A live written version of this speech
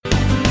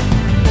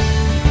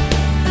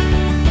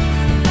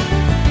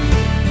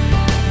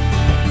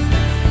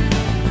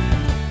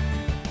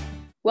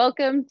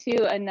Welcome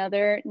to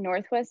another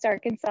Northwest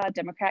Arkansas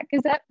Democrat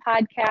Gazette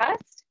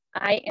podcast.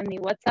 I am the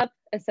What's Up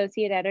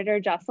Associate Editor,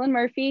 Jocelyn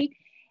Murphy,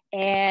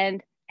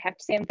 and I have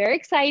to say I'm very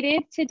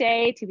excited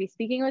today to be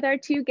speaking with our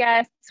two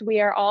guests.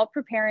 We are all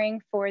preparing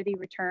for the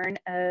return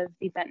of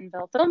the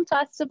Bentonville Film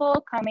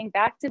Festival, coming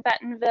back to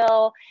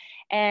Bentonville,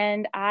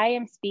 and I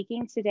am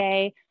speaking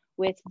today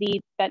with the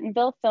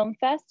Bentonville Film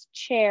Fest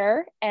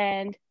chair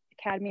and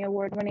Academy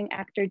Award-winning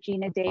actor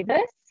Geena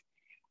Davis,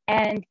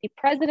 and the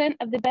president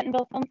of the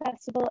Bentonville Film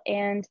Festival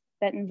and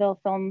Bentonville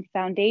Film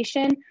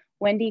Foundation,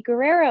 Wendy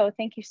Guerrero.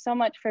 Thank you so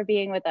much for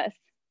being with us.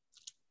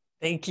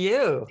 Thank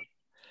you.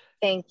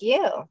 Thank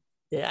you.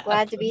 Yeah.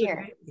 Glad to be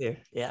here.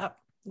 Yeah.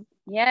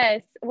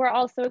 Yes, we're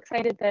all so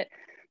excited that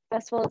the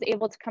festival is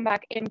able to come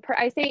back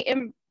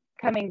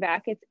coming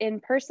back. It's in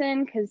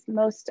person because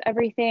most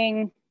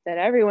everything that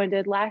everyone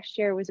did last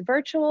year was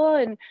virtual,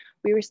 and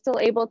we were still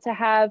able to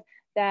have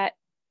that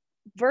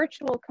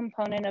virtual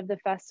component of the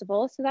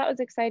festival. So that was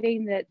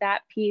exciting that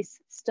that piece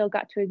still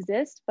got to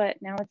exist, but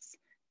now it's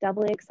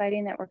doubly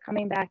exciting that we're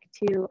coming back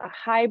to a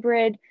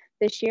hybrid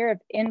this year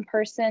of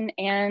in-person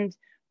and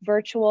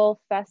virtual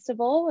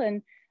festival.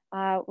 And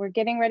we're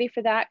getting ready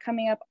for that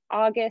coming up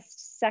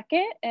August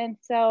 2nd. And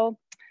so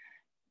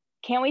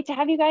can't wait to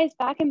have you guys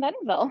back in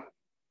Bentonville.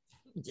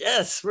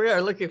 Yes, we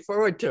are looking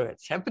forward to it.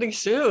 It's happening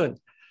soon.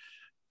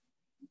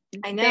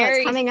 I know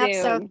it's coming up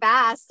so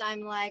fast.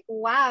 I'm like,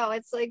 wow,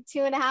 it's like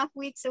 2.5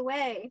 weeks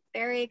away.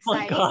 Very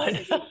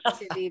excited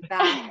to be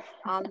back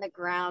on the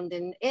ground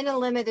and in a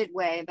limited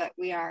way, but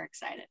we are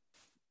excited.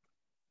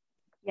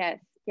 Yes.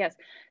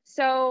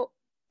 So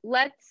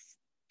let's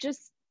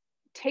just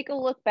take a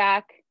look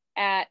back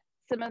at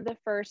some of the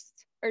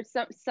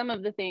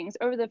things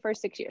over the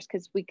first 6 years,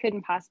 because we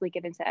couldn't possibly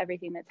get into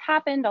everything that's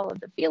happened, all of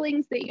the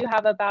feelings that you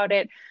have about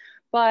it.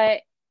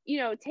 But,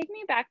 take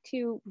me back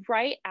to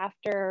right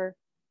after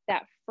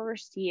that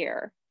first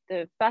year,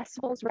 the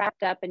festival's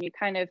wrapped up and you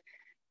kind of,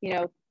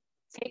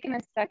 taking a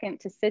second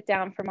to sit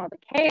down from all the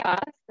chaos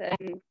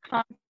and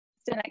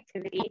constant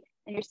activity,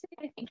 and you're sitting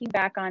there thinking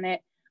back on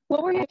it.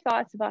 What were your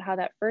thoughts about how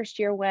that first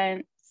year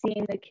went,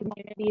 seeing the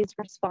community's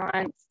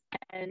response,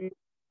 and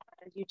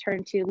as you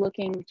turn to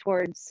looking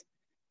towards,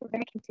 we're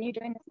going to continue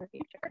doing this in the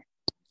future?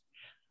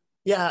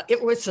 Yeah,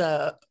 it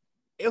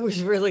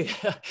was really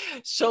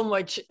so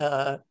much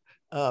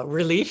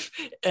relief,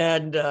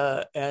 and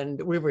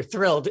we were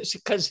thrilled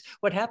because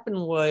what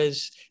happened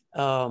was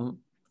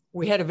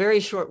we had a very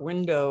short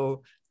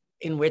window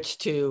in which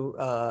to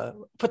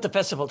put the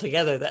festival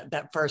together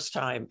that first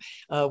time.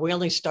 We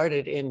only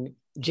started in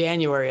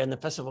January and the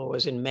festival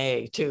was in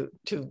May to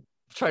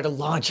try to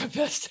launch a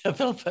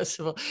film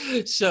festival.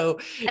 So,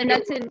 and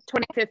that's in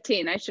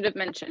 2015. I should have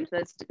mentioned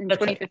that's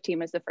 2015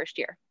 was the first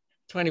year.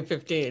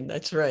 2015,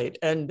 that's right.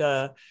 And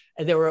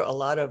there were a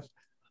lot of,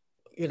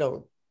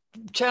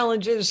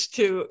 challenges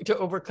to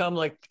overcome,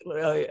 like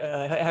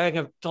having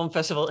a film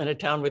festival in a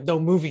town with no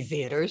movie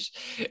theaters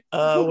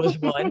was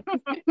one.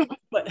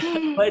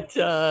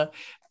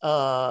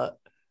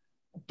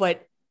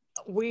 But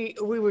we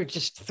were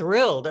just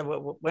thrilled,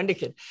 and Wendy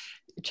could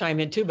chime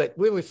in too, but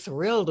we were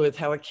thrilled with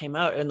how it came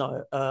out and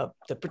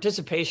the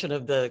participation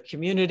of the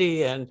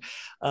community, and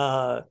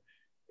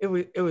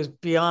it was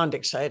beyond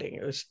exciting.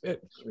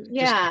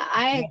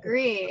 I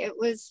agree. It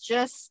was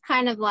just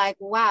kind of like,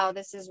 wow,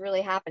 this is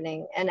really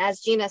happening. And as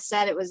Geena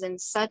said, it was in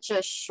such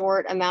a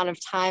short amount of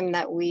time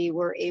that we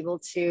were able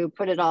to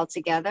put it all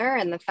together.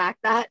 And the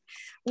fact that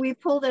we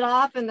pulled it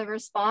off and the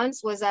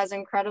response was as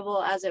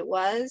incredible as it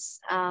was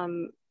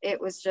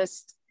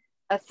just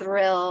a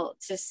thrill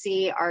to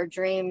see our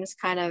dreams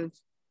kind of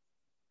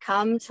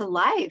come to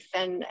life,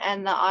 and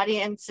the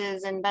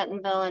audiences in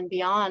Bentonville and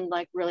beyond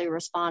like really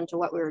respond to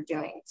what we were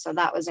doing. So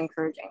that was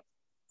encouraging.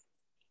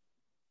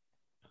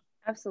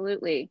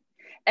 Absolutely.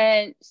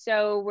 And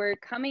so we're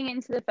coming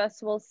into the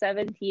festival's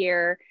 7th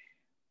year.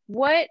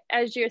 What,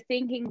 as you're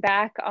thinking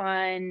back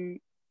on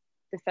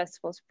the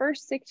festival's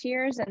first 6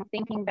 years and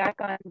thinking back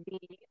on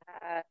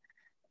the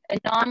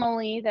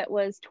anomaly that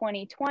was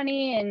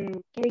 2020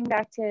 and getting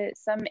back to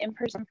some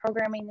in-person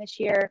programming this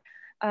year,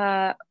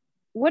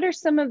 what are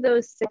some of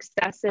those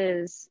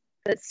successes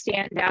that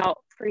stand out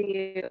for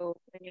you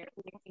when you're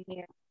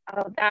thinking,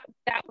 oh, that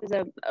was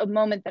a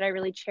moment that I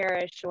really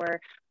cherish, or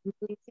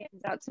really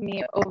stands out to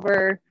me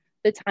over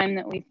the time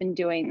that we've been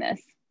doing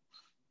this?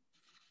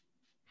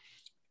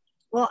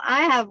 Well,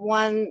 I have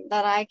one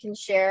that I can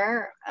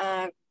share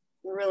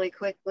really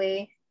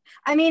quickly.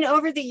 I mean,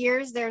 over the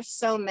years, there's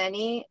so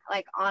many,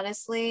 like,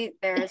 honestly,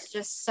 there's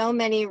just so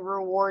many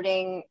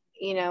rewarding,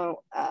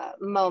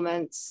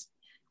 moments,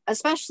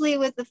 especially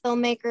with the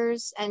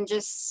filmmakers, and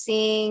just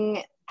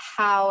seeing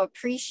how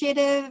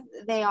appreciative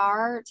they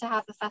are to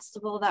have the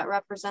festival that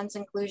represents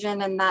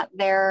inclusion, and that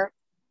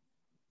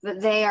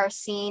they are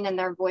seen and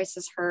their voice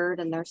is heard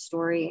and their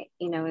story,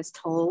 is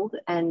told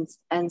and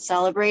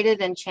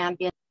celebrated and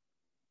championed.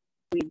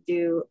 We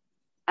do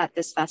at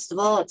this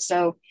festival. It's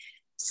so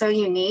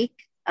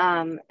unique,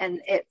 and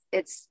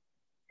it's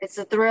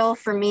a thrill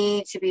for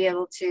me to be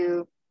able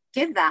to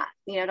give that,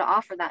 to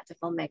offer that to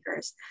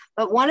filmmakers.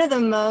 But one of the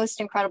most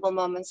incredible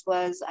moments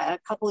was a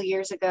couple of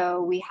years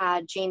ago, we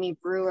had Jamie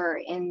Brewer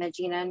in the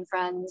Geena and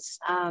Friends,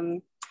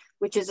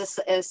 which is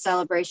a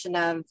celebration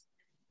of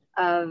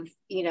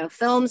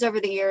films over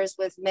the years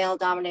with male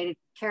dominated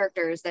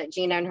characters that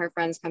Geena and her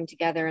friends come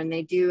together and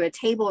they do a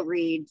table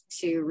read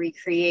to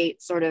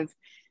recreate sort of,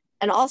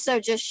 and also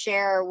just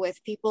share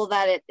with people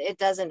that it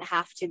doesn't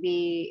have to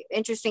be,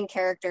 interesting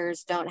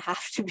characters don't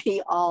have to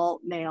be all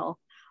male.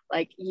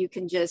 Like you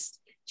can just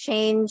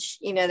change,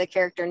 the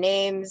character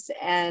names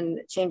and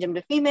change them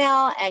to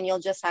female, and you'll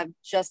just have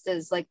just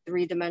as like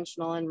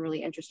three-dimensional and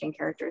really interesting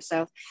characters.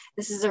 So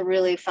this is a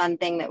really fun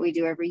thing that we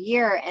do every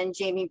year. And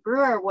Jamie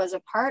Brewer was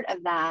a part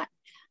of that.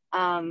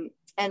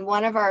 And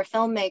one of our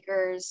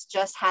filmmakers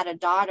just had a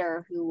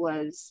daughter who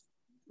was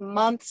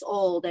months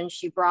old, and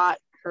she brought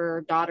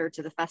her daughter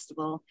to the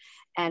festival,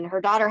 and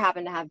her daughter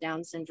happened to have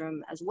Down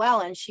syndrome as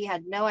well. And she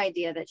had no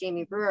idea that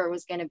Jamie Brewer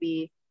was going to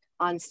be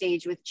on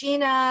stage with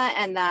Geena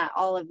and that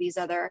all of these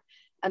other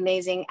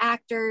amazing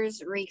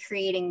actors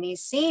recreating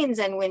these scenes.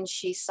 And when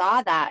she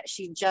saw that,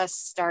 she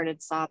just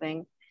started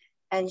sobbing,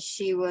 and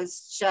she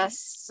was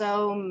just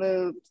so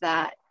moved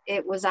that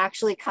it was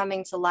actually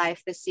coming to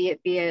life, to see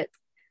it be it,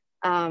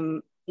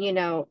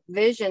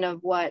 vision of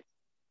what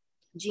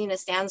Geena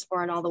stands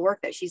for and all the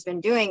work that she's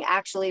been doing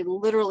actually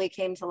literally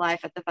came to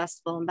life at the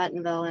festival in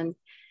Bentonville. And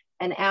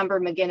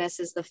Amber McGinnis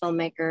is the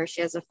filmmaker.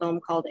 She has a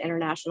film called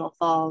International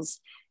Falls,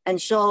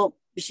 and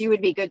she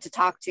would be good to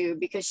talk to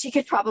because she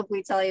could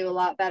probably tell you a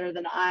lot better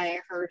than I,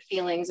 her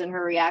feelings and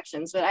her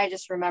reactions. But I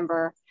just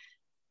remember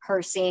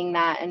her seeing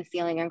that and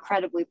feeling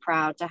incredibly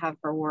proud to have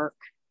her work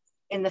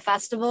in the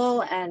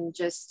festival, and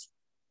just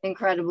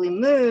incredibly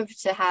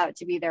moved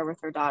to be there with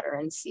her daughter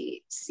and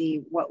see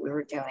what we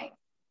were doing.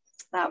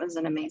 That was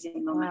an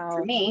amazing moment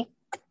for me.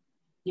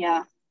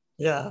 Yeah.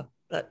 Yeah,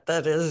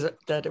 that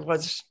it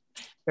was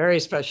very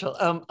special.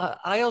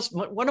 I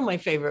also, one of my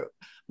favorite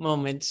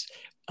moments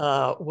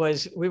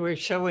was we were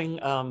showing,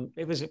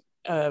 it was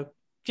a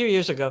few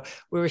years ago,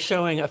 we were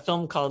showing a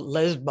film called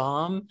Les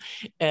Bomb,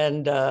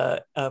 and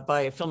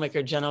by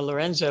filmmaker Jenna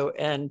Lorenzo,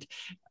 and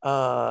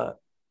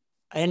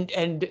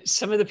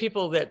some of the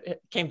people that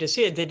came to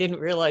see it, they didn't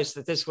realize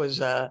that this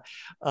was a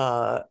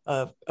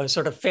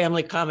sort of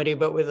family comedy,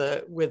 but with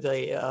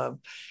a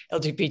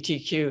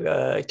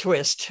LGBTQ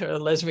twist, a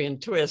lesbian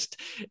twist,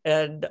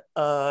 and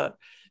I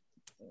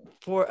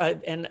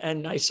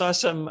saw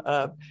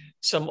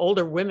some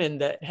older women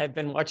that had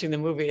been watching the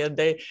movie, and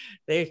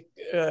they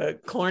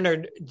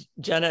cornered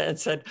Jenna and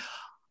said,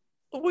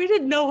 "We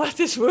didn't know what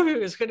this movie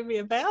was going to be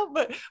about,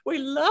 but we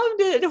loved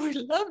it. We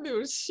loved it. It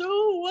was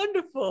so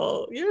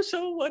wonderful. You're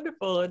so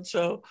wonderful." And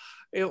so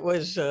it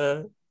was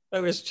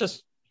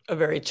just a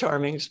very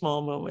charming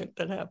small moment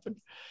that happened.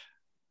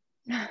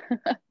 I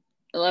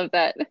love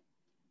that.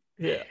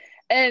 Yeah.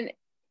 And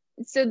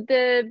so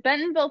the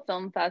Bentonville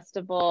Film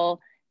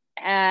Festival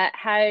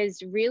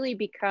has really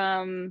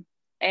become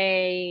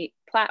a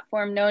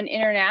platform known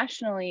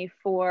internationally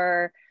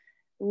for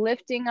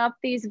lifting up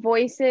these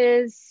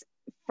voices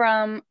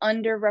from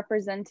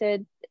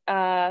underrepresented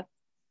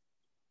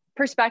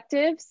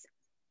perspectives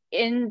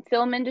in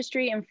film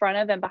industry, in front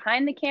of and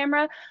behind the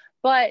camera,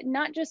 but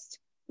not just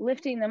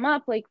lifting them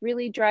up, like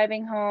really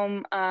driving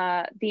home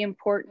the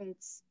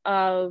importance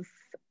of,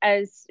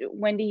 as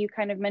Wendy, you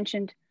kind of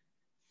mentioned,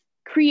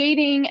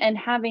 creating and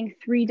having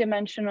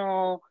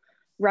three-dimensional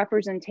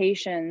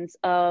representations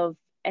of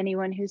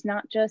anyone who's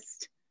not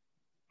just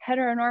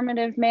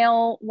heteronormative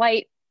male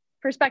white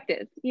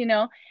perspective,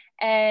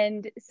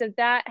 and so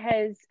that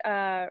has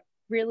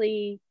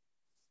really,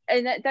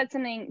 and that's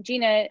something,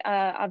 Geena,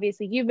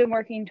 obviously you've been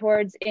working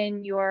towards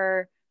in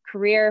your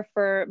career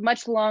for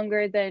much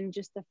longer than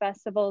just the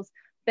festival's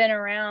been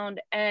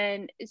around.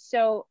 And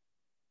so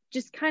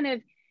just kind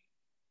of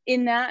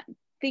in that,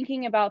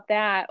 thinking about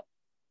that,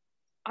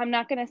 I'm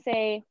not going to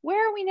say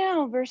where are we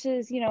now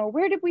versus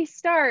where did we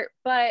start,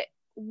 but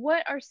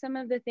what are some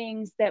of the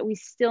things that we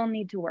still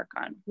need to work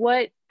on?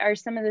 What are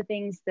some of the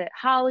things that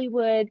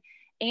Hollywood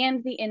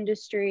and the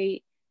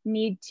industry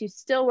need to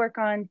still work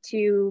on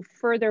to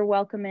further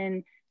welcome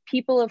in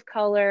people of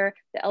color,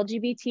 the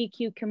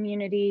LGBTQ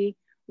community,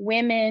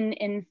 women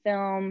in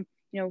film?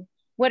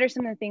 What are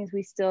some of the things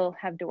we still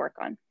have to work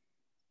on?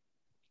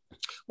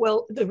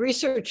 Well, the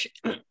research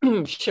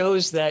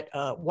shows that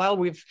while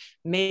we've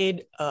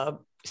made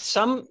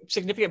some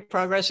significant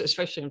progress,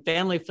 especially in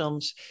family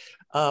films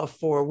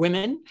for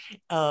women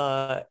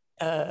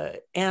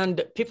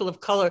and people of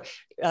color,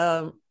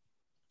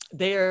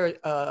 they're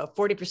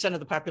 40% of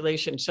the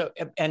population. So,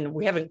 and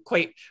we haven't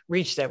quite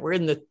reached that. We're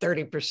in the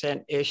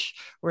 30%-ish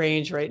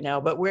range right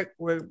now, but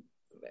we're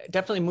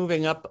definitely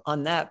moving up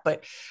on that.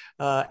 But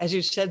as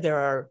you said, there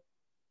are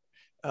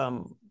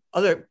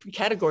other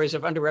categories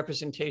of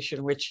underrepresentation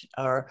which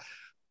are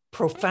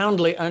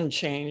profoundly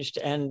unchanged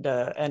and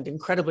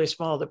incredibly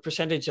small. The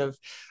percentage of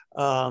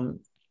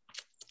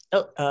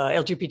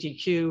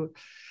LGBTQ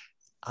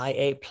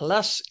IA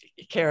plus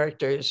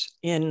characters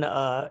in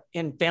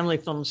family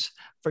films,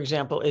 for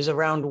example, is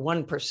around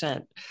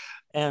 1%.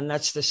 and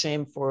that's the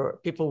same for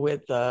people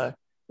with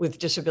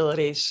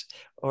disabilities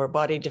or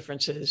body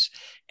differences.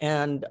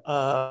 And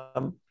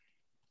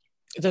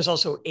there's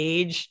also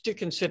age to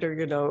consider.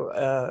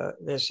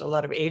 There's a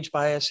lot of age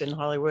bias in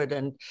Hollywood,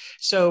 and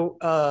so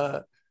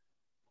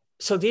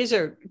these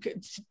are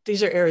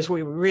areas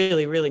we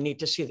really need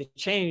to see the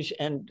change,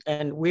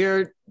 and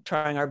we're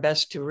trying our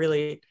best to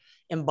really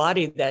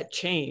embody that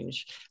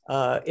change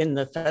in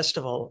the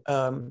festival.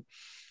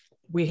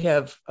 We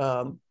have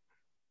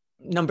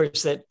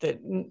numbers that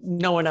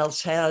no one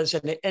else has,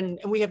 and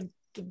we have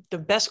the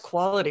best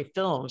quality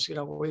films.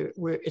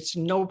 It's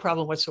no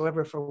problem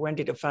whatsoever for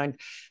Wendy to find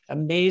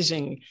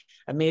amazing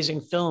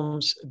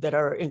films that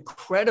are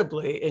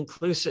incredibly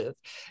inclusive,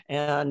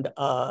 and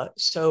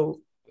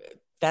so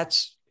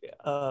that's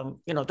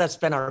that's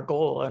been our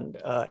goal, and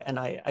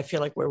I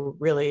feel like we're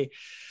really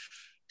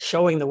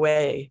showing the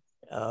way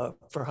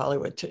for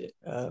Hollywood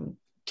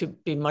to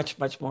be much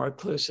more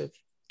inclusive.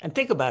 And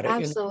think about it.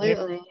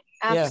 Absolutely.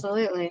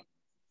 Absolutely. Yeah.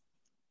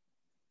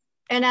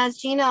 And as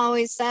Geena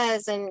always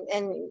says, and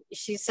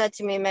she said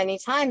to me many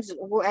times,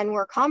 and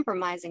we're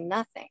compromising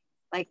nothing.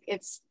 Like,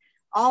 it's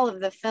all of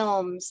the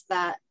films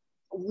that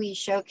we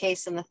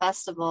showcase in the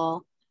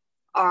festival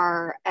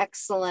are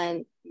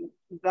excellent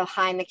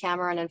behind the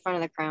camera and in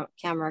front of the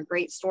camera.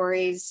 Great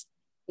stories,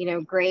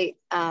 great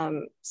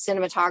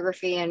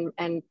cinematography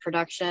and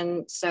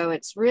production. So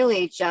it's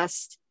really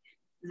just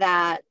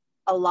that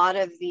a lot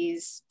of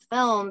these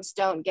films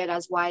don't get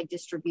as wide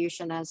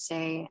distribution as,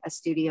 say, a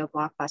studio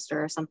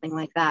blockbuster or something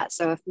like that.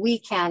 So if we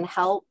can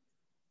help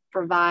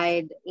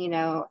provide,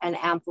 and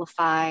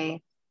amplify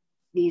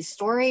these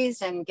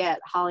stories and get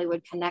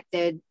Hollywood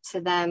connected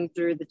to them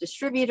through the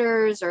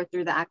distributors or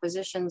through the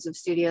acquisitions of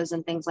studios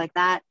and things like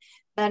that,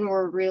 then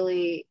we're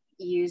really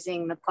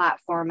using the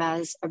platform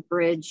as a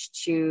bridge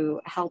to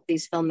help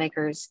these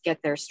filmmakers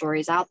get their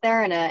stories out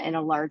there in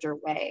a larger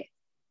way.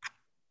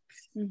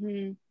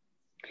 Mm-hmm.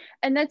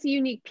 And that's a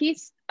unique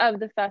piece of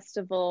the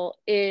festival,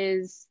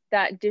 is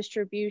that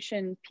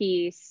distribution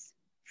piece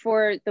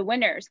for the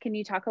winners. Can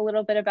you talk a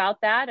little bit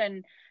about that,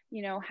 and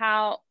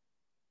how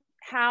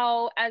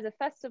as a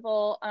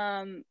festival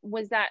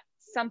was that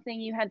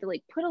something you had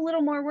to put a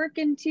little more work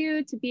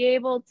into to be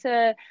able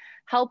to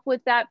help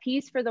with that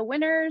piece for the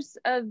winners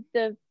of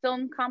the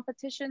film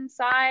competition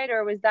side,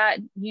 or was that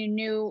you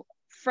knew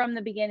from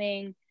the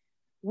beginning,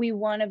 we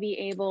want to be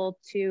able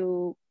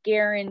to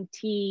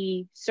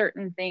guarantee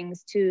certain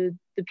things to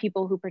the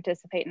people who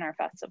participate in our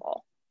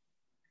festival?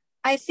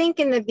 I think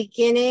in the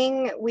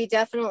beginning, we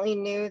definitely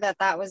knew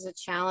that was a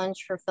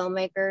challenge for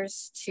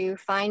filmmakers to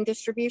find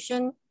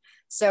distribution.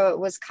 So it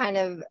was kind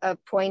of a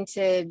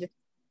pointed,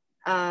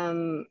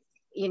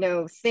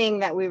 thing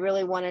that we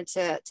really wanted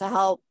to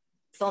help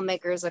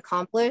filmmakers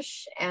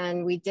accomplish.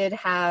 And we did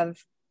have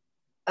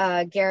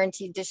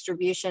guaranteed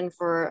distribution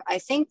for, I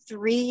think,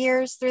 3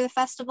 years through the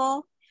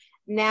festival.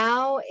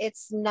 Now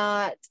it's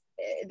not,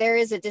 there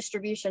is a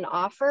distribution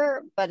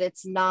offer, but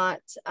it's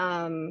not,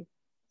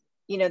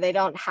 they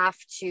don't have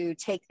to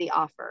take the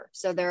offer.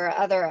 So there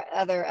are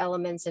other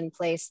elements in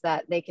place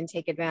that they can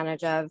take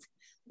advantage of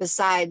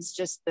besides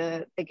just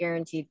the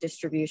guaranteed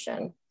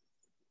distribution.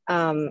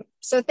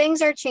 So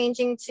things are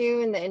changing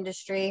too in the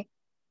industry.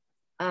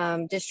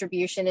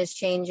 Distribution is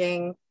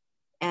changing,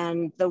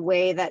 and the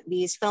way that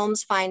these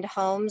films find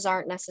homes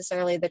aren't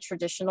necessarily the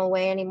traditional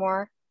way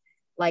anymore,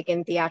 like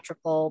in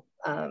theatrical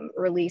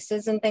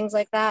releases and things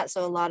like that.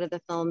 So a lot of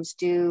the films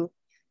do,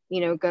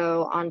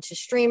 go onto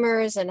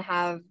streamers and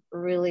have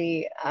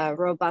really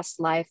robust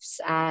lives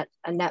at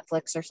a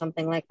Netflix or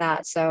something like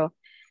that. So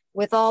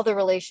with all the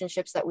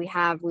relationships that we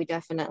have, we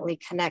definitely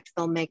connect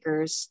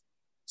filmmakers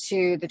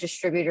to the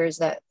distributors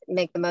that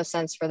make the most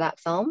sense for that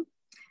film,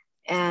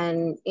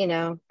 and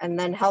and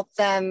then help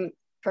them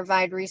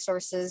provide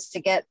resources to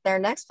get their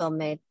next film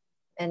made,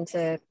 and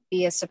to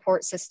be a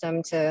support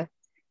system to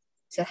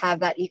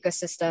have that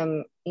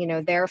ecosystem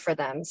there for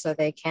them, so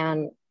they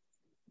can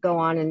go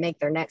on and make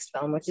their next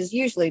film, which is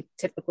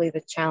typically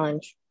the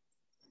challenge.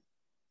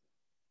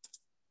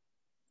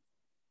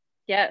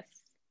 Yes.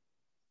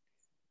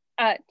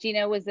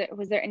 Geena, was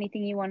there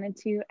anything you wanted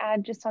to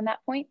add just on that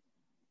point?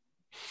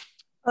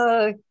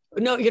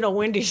 No,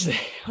 Wendy's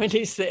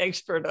the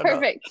expert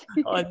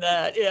on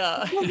that.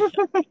 Yeah.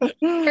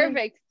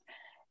 Perfect.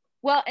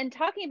 Well, and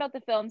talking about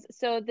the films,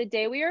 so the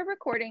day we are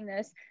recording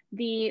this,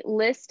 the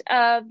list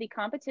of the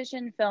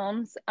competition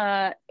films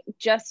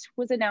just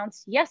was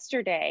announced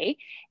yesterday.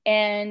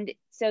 And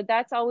so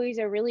that's always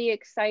a really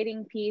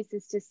exciting piece,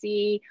 is to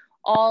see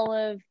all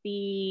of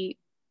the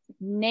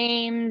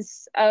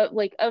names of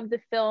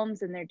the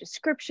films and their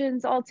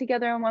descriptions all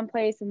together in one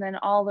place, and then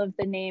all of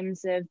the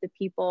names of the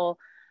people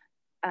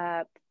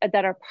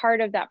that are part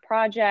of that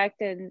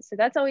project. And so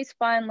that's always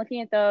fun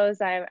looking at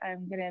those.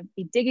 I'm going to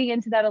be digging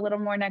into that a little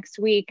more next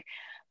week.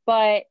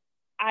 But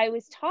I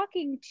was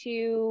talking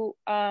to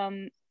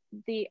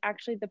the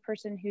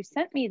person who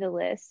sent me the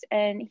list,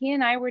 and he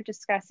and I were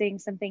discussing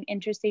something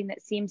interesting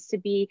that seems to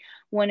be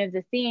one of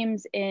the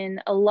themes in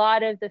a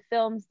lot of the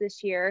films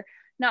this year.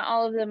 Not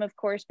all of them, of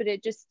course, but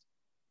it just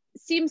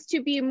seems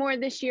to be more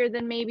this year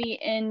than maybe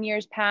in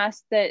years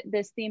past that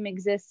this theme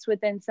exists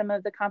within some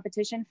of the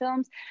competition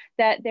films,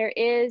 that there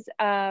is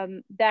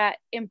that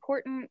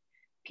important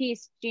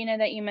piece, Geena,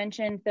 that you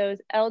mentioned, those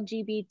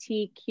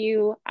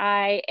LGBTQIA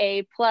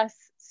plus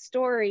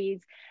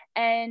stories,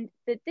 and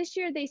that this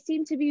year they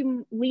seem to be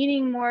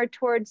leaning more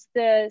towards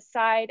the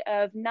side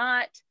of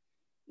not,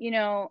 you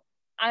know,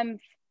 I'm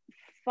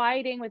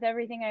fighting with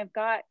everything I've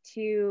got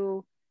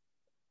to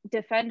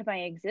defend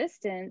my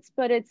existence,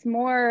 but it's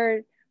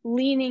more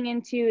leaning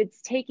into,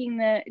 it's taking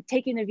the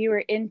viewer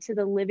into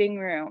the living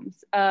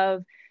rooms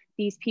of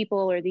these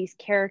people or these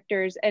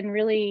characters, and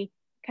really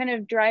kind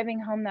of driving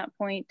home that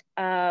point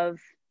of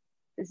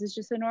this is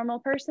just a normal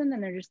person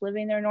and they're just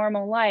living their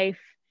normal life,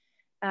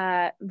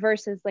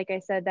 versus, like I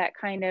said, that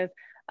kind of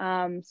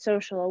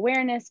social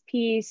awareness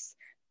piece,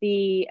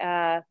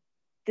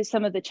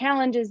 some of the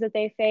challenges that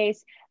they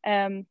face. So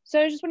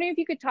I was just wondering if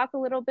you could talk a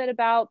little bit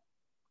about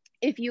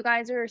if you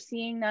guys are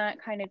seeing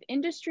that kind of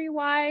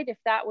industry-wide, if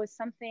that was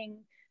something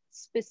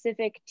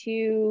specific to,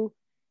 you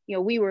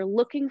know, we were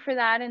looking for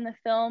that in the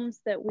films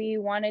that we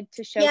wanted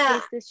to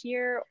showcase this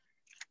year.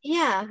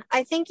 Yeah,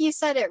 I think you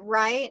said it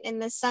right in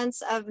the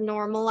sense of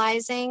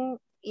normalizing.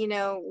 You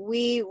know,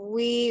 we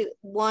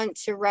want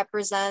to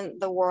represent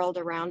the world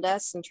around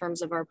us in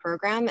terms of our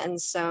program.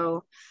 And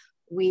so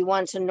we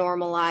want to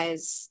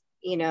normalize,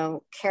 you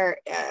know,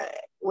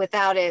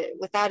 without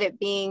it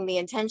being the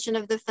intention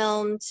of the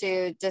film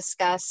to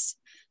discuss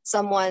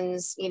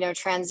someone's, you know,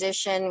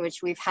 transition,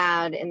 which we've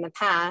had in the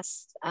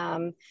past.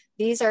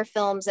 These are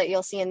films that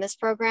you'll see in this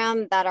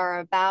program that are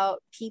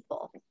about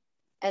people.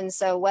 And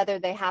so whether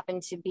they happen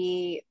to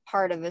be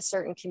part of a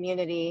certain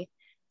community,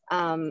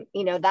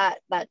 you know,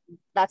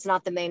 that's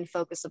not the main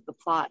focus of the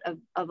plot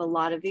of a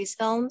lot of these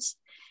films.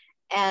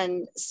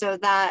 And so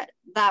that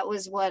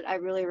was what I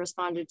really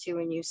responded to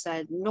when you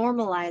said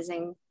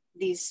normalizing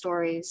these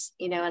stories,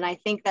 you know, and I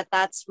think that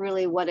that's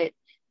really what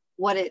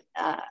the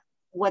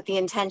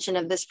intention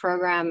of this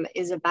program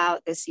is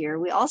about this year.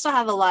 We also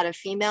have a lot of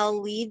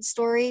female lead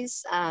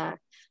stories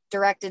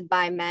directed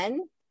by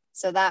men.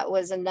 So that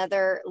was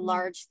another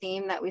large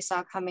theme that we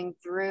saw coming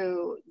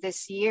through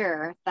this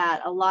year,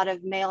 that a lot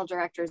of male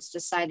directors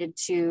decided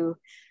to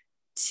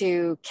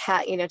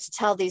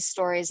tell these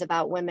stories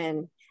about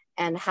women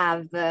and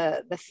have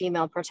the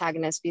female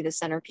protagonist be the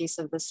centerpiece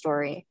of the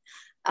story.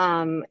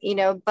 You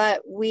know,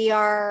 but we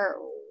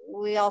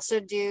also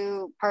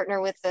do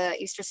partner with the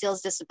Easter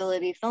Seals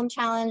Disability Film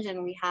Challenge,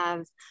 and we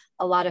have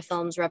a lot of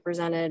films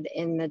represented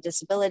in the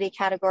disability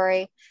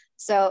category.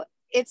 So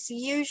it's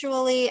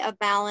usually a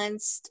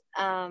balanced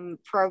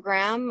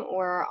program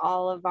where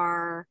all of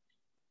our,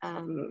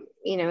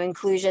 you know,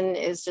 inclusion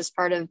is just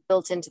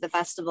built into the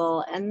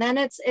festival. And then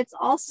it's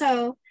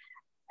also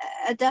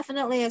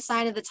definitely a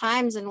sign of the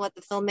times and what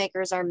the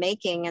filmmakers are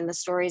making and the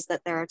stories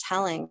that they're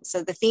telling.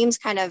 So the themes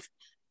kind of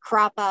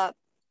crop up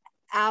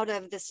out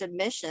of the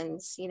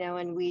submissions, you know,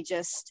 and we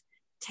just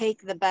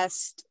take the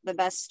best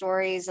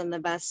stories and the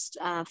best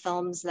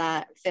films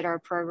that fit our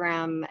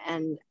program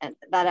and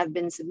that have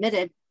been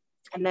submitted,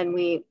 and then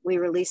we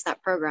release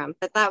that program.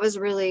 But that was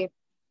really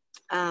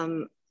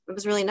it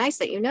was really nice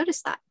that you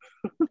noticed that.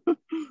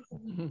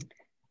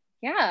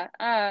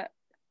 Yeah.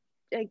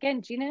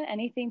 Again, Geena,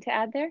 anything to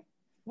add there?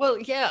 Well,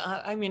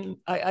 yeah, I mean,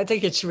 I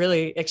think it's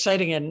really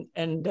exciting,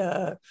 and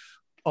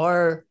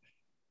our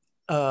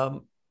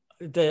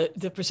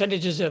the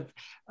percentages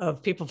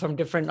of people from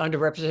different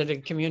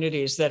underrepresented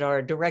communities that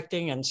are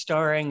directing and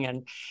starring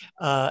and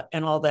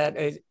all that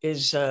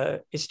is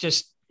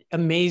just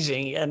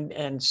amazing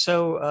and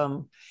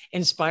so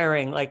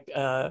inspiring. Like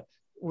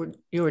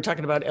you were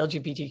talking about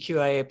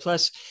LGBTQIA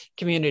plus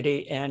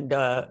community, and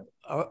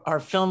our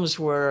films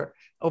were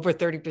over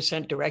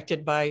 30%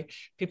 directed by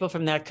people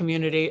from that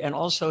community, and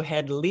also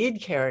had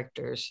lead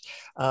characters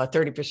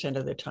 30%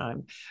 of the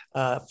time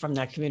from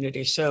that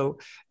community. So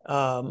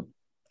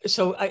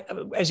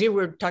as you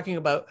were talking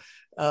about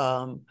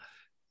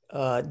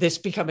this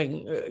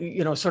becoming,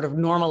 you know, sort of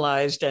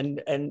normalized,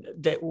 and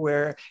that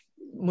where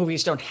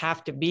movies don't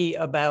have to be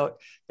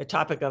about the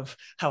topic of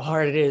how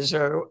hard it is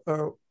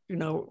or you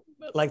know,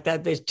 like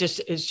that. It's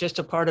just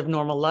a part of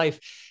normal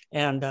life.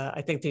 And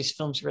I think these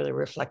films really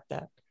reflect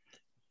that.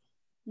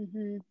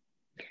 Mm-hmm.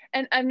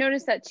 And I've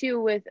noticed that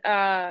too with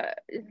a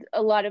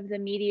lot of the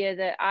media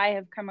that I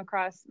have come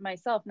across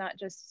myself, not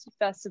just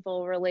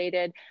festival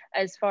related,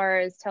 as far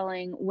as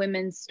telling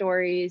women's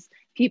stories,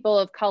 people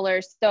of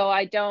color. So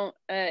I don't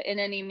in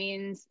any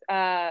means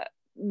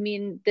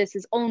mean this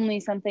is only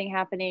something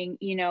happening,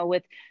 you know,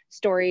 with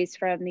stories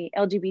from the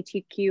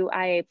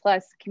LGBTQIA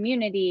plus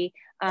community.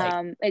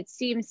 Right. It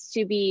seems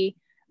to be,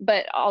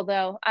 but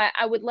although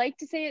I would like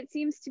to say it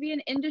seems to be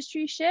an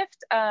industry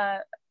shift,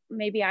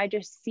 maybe I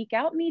just seek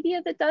out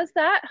media that does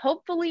that.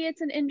 Hopefully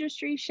it's an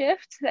industry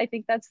shift. I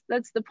think that's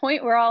the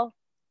point we're all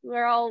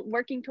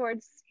working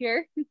towards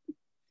here.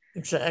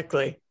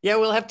 Exactly. Yeah,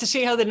 we'll have to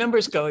see how the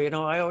numbers go. You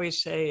know, I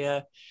always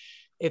say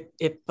if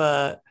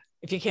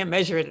you can't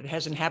measure it, it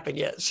hasn't happened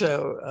yet.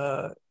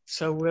 So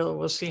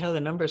we'll see how the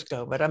numbers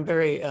go. But I'm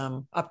very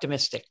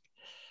optimistic.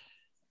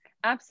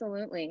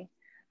 Absolutely.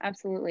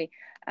 Absolutely.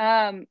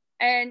 And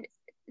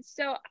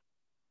so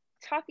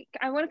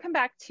I want to come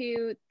back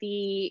to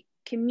the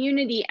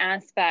community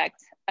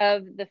aspect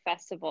of the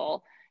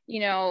festival.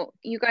 You know,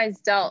 you guys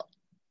dealt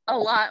a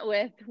lot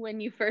with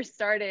when you first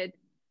started.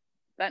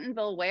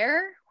 Bentonville,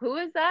 where? Who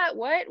is that?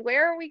 What?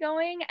 Where are we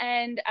going?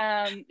 And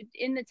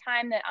in the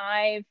time that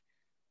I've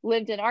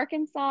lived in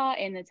Arkansas,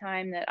 in the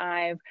time that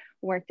I've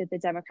worked at the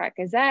Democrat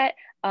Gazette,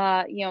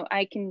 you know,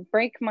 I can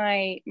break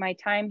my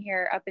time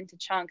here up into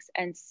chunks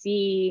and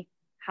see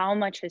how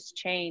much has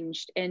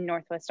changed in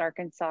Northwest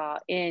Arkansas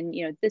in,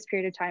 you know, this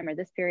period of time or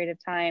this period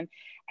of time.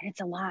 And it's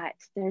a lot.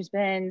 There's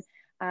been,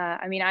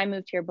 I mean, I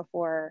moved here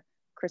before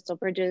Crystal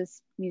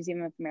Bridges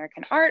Museum of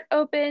American Art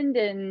opened,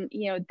 and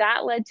you know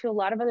that led to a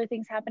lot of other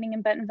things happening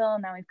in Bentonville.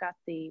 And now we've got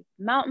the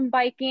mountain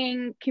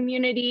biking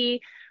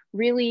community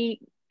really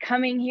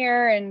coming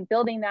here and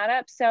building that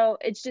up. So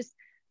it's just,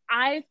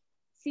 I've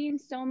seen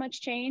so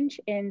much change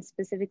in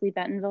specifically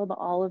Bentonville, but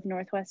all of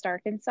Northwest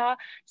Arkansas.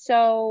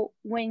 So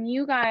when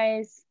you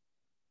guys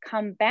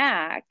come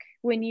back,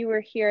 when you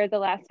were here the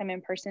last time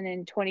in person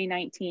in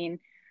 2019,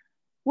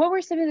 what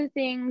were some of the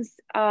things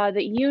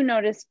that you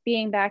noticed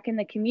being back in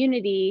the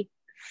community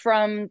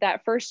from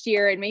that first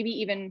year, and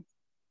maybe even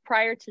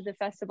prior to the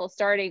festival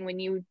starting, when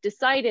you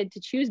decided to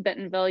choose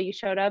Bentonville? You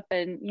showed up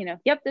and, you know,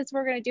 yep, this,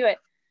 we're going to do it.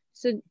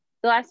 So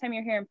the last time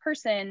you're here in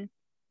person,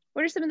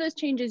 what are some of those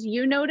changes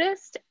you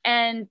noticed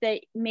and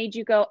that made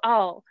you go,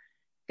 oh,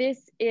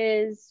 this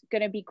is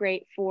going to be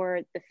great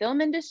for the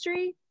film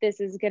industry. This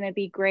is going to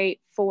be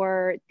great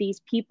for these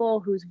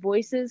people whose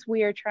voices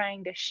we are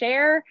trying to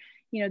share.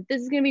 You know,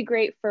 this is going to be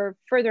great for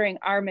furthering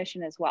our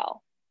mission as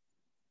well.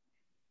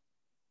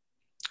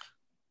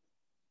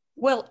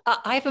 Well,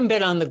 I haven't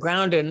been on the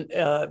ground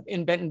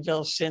in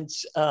Bentonville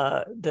since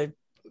the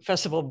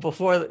festival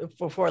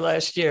before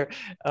last year,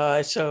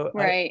 so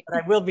right.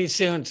 I will be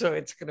soon. So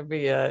it's going to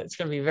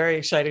be very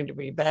exciting to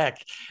be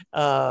back.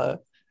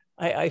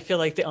 I feel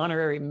like the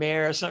honorary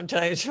mayor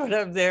sometimes when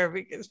I'm there,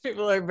 because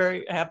people are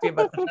very happy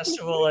about the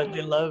festival and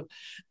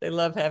they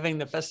love having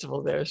the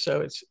festival there.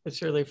 So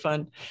it's really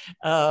fun.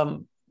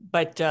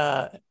 But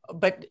the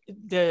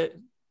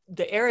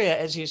area,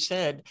 as you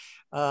said,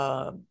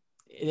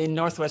 in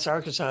Northwest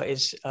Arkansas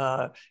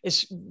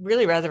is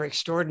really rather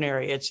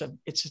extraordinary. It's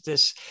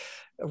this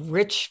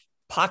rich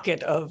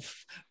pocket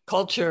of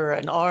culture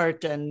and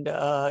art and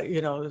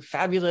you know,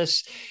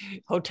 fabulous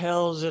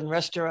hotels and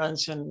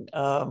restaurants, and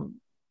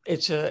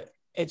it's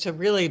a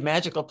really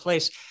magical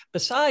place.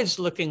 Besides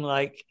looking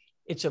like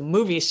it's a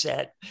movie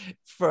set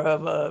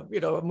from a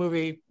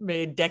movie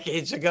made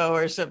decades ago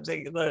or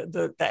something,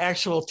 the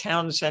actual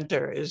town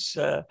center is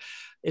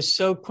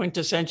so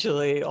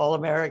quintessentially all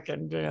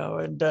American, you know,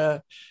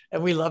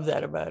 and we love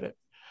that about it.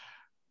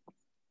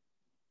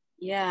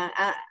 Yeah,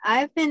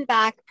 I've been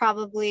back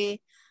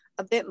probably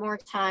a bit more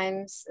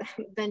times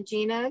than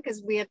Geena,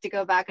 because we have to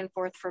go back and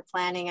forth for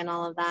planning and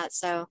all of that.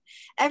 So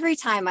every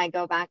time I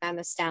go back, I'm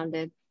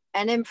astounded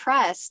and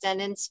impressed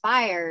and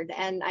inspired,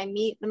 and I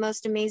meet the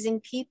most amazing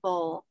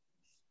people.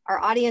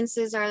 Our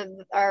audiences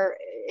are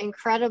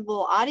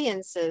incredible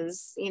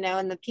audiences, you know,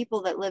 and the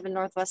people that live in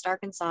Northwest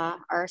Arkansas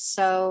are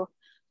so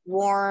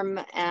warm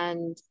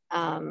and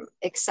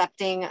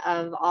accepting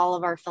of all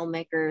of our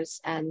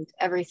filmmakers and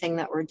everything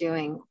that we're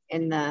doing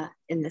in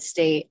the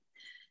state.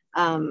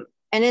 And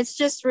it's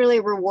just really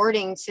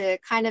rewarding to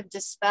kind of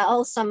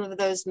dispel some of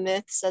those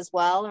myths as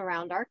well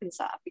around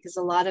Arkansas, because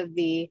a lot of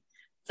the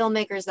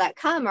filmmakers that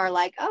come are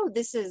like, oh,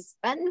 this is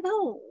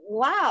Bentonville.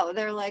 Wow.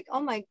 They're like,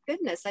 oh my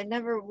goodness, I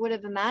never would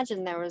have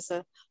imagined there was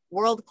a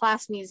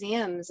world-class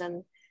museums.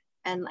 And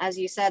as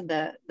you said,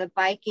 the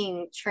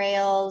biking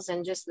trails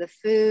and just the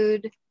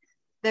food.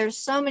 There's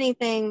so many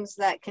things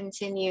that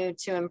continue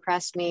to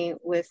impress me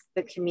with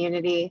the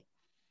community,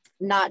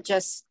 not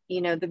just,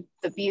 you know,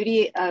 the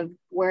beauty of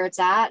where it's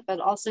at, but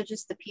also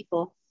just the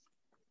people.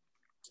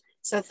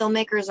 So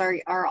filmmakers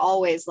are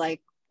always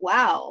like,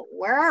 wow,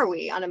 where are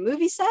we, on a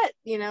movie set,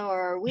 you know,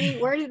 or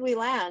where did we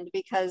land?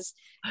 Because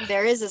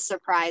there is a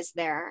surprise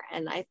there.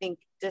 And I think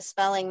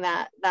dispelling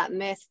that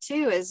myth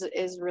too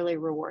is really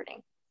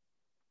rewarding.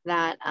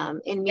 That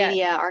in media,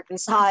 yes,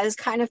 Arkansas is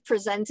kind of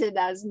presented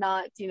as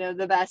not, you know,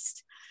 the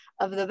best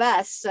of the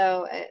best.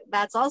 So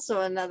that's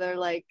also another,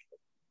 like,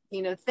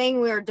 you know,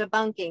 thing we're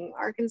debunking.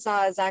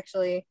 Arkansas is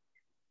actually,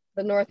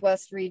 the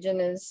Northwest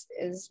region is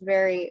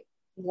very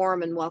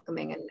warm and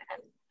welcoming,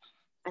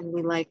 and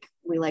we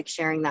like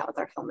sharing that with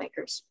our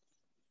filmmakers.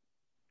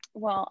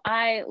 Well,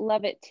 I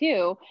love it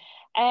too.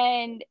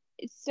 And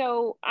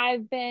so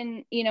I've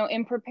been, you know,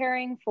 in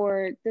preparing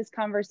for this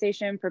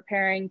conversation,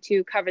 preparing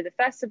to cover the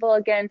festival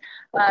again,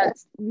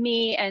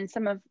 me and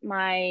some of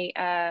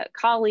my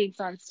colleagues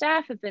on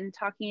staff have been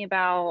talking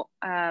about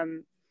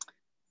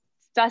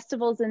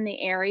festivals in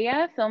the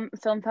area,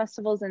 film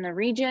festivals in the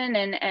region,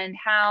 and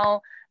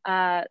how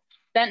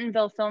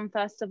Bentonville Film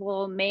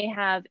Festival may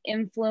have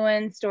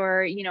influenced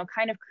or, you know,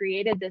 kind of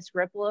created this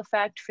ripple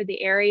effect for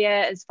the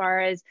area as far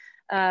as,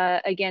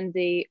 again,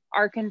 the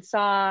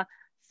Arkansas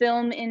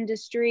film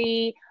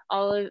industry,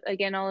 all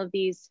of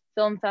these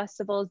film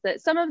festivals that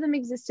some of them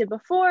existed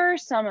before,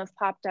 some have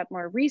popped up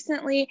more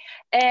recently.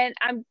 And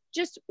I'm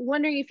just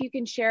wondering if you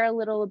can share a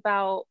little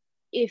about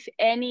if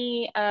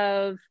any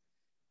of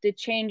the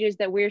changes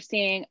that we're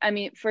seeing. I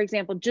mean, for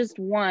example, just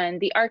one,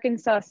 the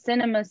Arkansas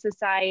Cinema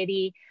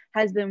Society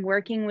has been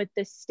working with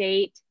the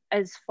state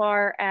as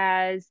far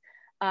as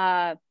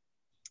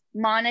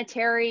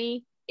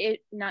monetary,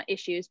 not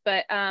issues,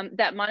 but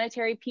that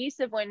monetary piece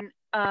of when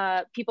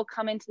people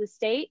come into the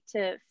state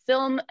to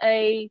film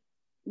a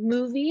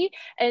movie.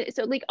 And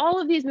so like all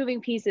of these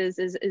moving pieces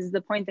is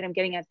the point that I'm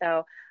getting at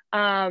though.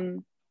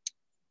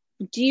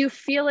 Do you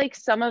feel like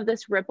some of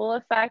this ripple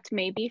effect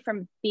maybe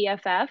from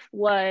BFF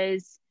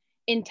was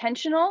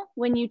intentional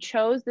when you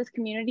chose this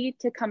community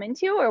to come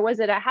into, or was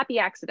it a happy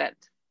accident?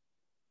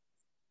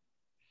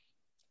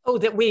 Oh,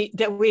 that we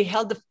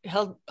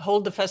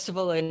hold the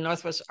festival in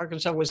Northwest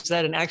Arkansas, was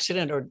that an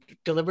accident or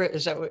deliberate?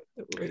 Is that what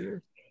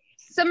you're...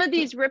 Some of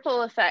these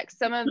ripple effects,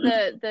 some of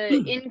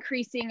the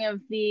increasing of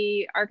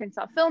the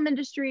Arkansas film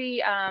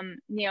industry,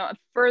 you know,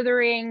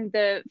 furthering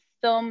the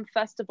film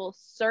festival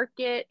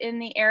circuit in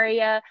the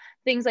area,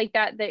 things like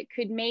that, that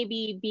could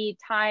maybe be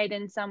tied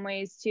in some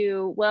ways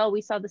to, well,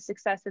 we saw the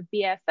success of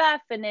BFF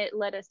and it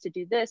led us to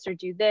do this or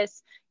do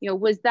this. You know,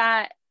 was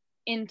that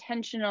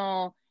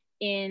intentional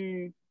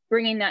in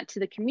bringing that to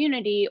the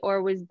community,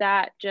 or was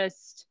that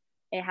just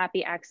a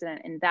happy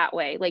accident in that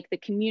way, like the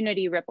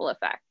community ripple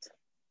effect?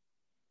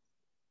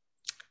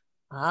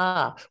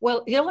 Ah,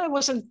 well, you know, I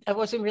wasn't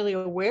really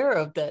aware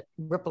of that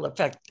ripple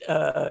effect.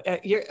 Are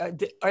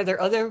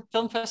there other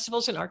film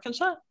festivals in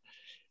Arkansas?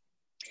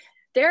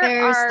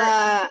 There's are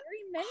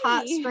the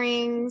Hot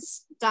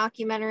Springs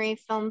Documentary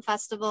Film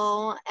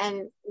Festival,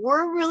 and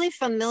we're really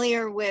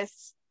familiar with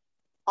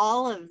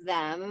all of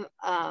them.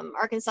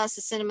 Arkansas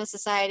Cinema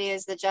Society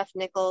is the Jeff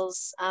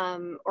Nichols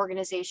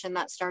organization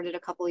that started a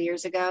couple of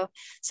years ago.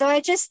 So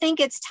I just think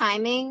it's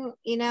timing,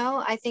 you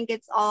know, I think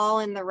it's all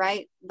in the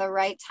right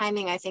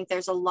timing. I think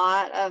there's a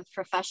lot of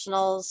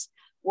professionals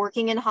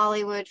working in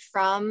Hollywood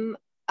from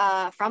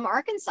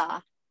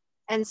Arkansas.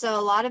 And so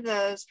a lot of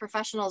those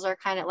professionals are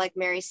kind of like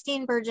Mary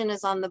Steenburgen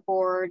is on the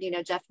board, you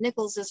know, Jeff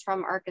Nichols is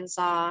from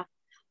Arkansas,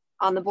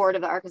 on the board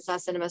of the Arkansas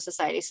Cinema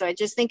Society. So I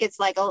just think it's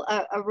like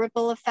a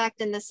ripple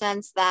effect in the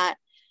sense that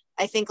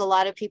I think a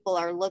lot of people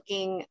are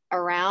looking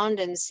around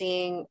and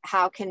seeing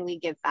how can we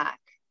give back.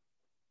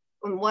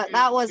 And what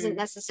that wasn't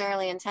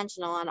necessarily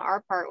intentional on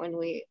our part when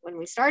we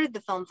started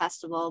the film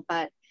festival,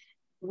 but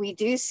we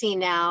do see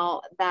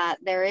now that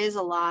there is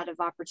a lot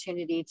of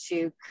opportunity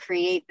to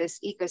create this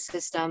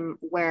ecosystem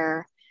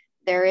where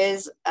there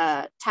is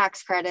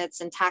tax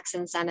credits and tax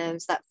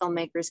incentives that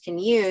filmmakers can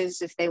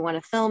use if they want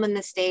to film in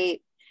the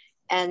state.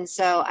 And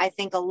so I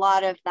think a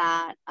lot of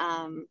that,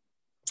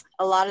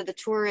 a lot of the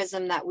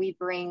tourism that we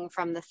bring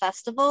from the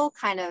festival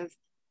kind of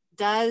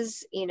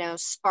does, you know,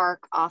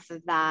 spark off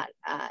of that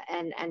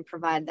and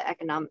provide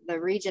the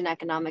region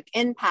economic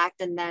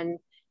impact. And then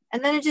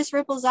it just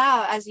ripples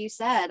out, as you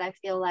said. I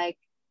feel like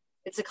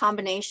it's a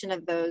combination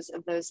of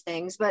those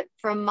things. But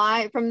from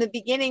the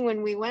beginning,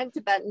 when we went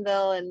to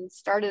Bentonville and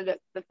started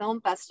the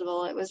film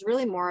festival, it was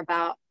really more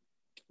about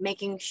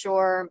making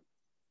sure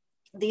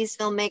these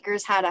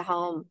filmmakers had a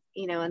home,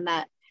 you know, and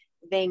that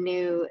they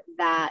knew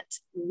that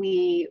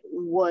we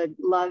would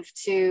love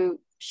to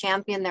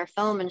champion their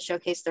film and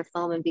showcase their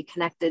film and be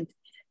connected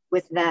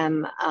with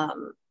them.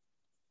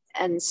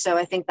 And so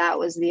I think that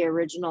was the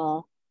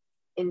original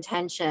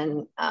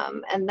intention.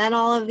 And then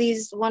all of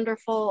these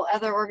wonderful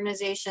other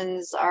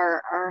organizations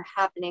are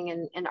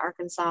happening in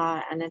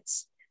Arkansas, and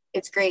it's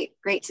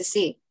great to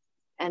see.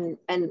 And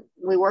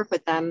we work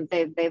with them.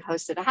 They've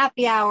hosted a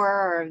happy hour,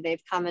 or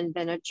they've come and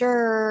been a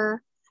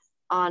juror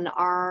on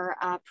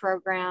our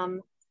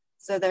program.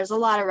 So there's a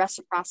lot of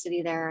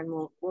reciprocity there, and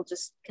we'll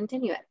just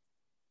continue it.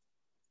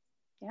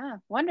 Yeah,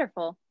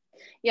 wonderful.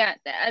 Yeah,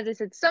 as I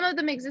said, some of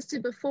them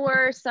existed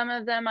before. Some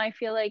of them I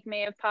feel like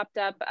may have popped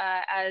up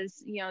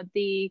as, you know,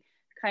 the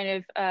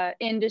kind of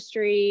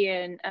industry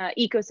and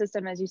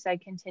ecosystem, as you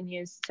said,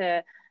 continues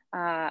to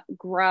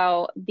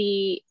grow.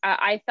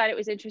 I thought it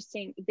was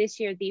interesting this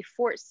year, the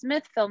Fort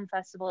Smith Film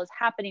Festival is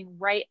happening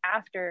right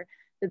after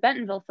the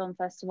Bentonville Film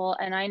Festival.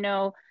 And I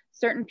know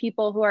certain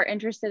people who are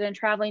interested in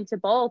traveling to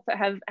both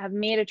have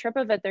made a trip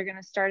of it. They're going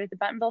to start at the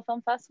Bentonville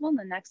Film Festival, and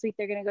the next week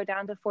they're going to go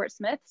down to Fort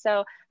Smith.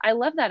 So I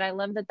love that. I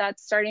love that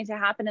that's starting to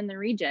happen in the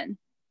region.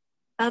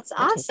 That's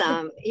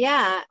awesome.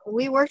 Yeah,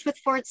 we worked with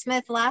Fort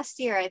Smith last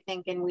year, I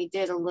think, and we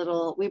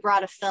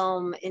brought a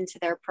film into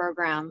their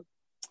program.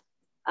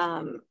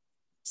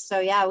 So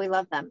yeah, we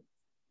love them.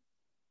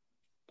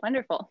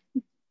 Wonderful.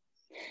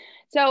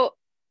 So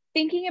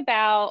thinking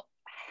about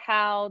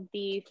how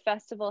the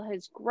festival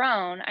has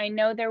grown, I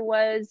know there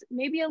was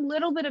maybe a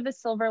little bit of a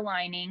silver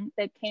lining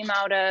that came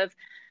out of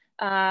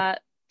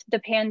the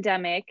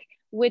pandemic,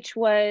 which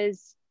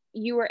was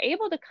you were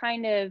able to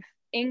kind of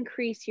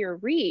increase your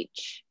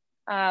reach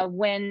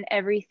when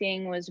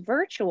everything was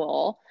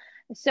virtual.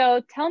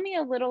 So tell me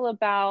a little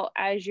about,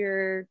 as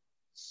you're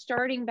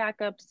starting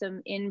back up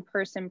some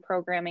in-person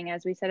programming.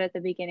 As we said at the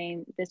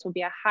beginning, this will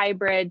be a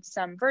hybrid,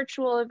 some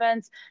virtual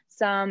events,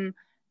 some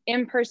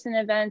in-person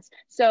events.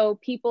 So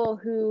people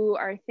who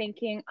are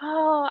thinking,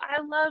 oh,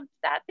 I loved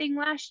that thing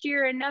last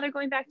year and now they're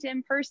going back to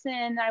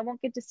in-person, I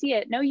won't get to see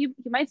it. No, you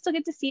might still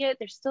get to see it.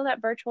 There's still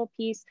that virtual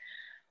piece.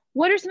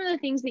 What are some of the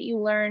things that you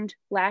learned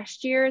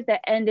last year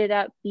that ended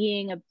up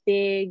being a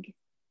big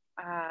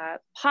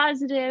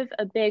positive,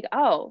 a big,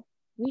 oh,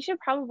 we should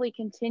probably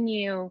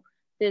continue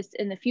this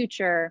in the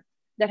future,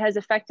 that has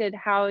affected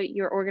how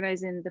you're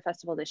organizing the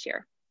festival this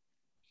year?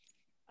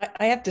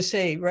 I have to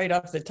say right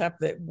off the top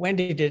that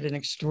Wendy did an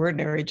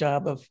extraordinary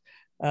job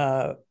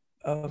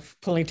of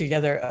pulling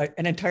together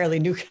an entirely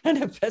new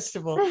kind of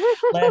festival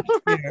last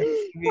year.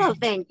 Well,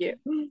 thank you.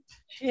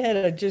 She had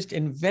to just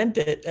invent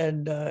it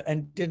and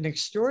did an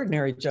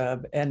extraordinary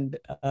job. And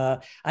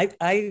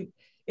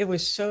it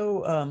was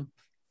so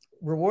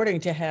rewarding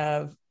to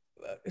have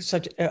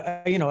such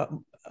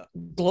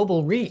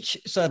global reach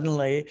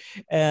suddenly,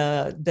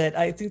 that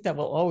I think that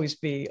will always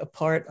be a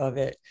part of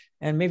it.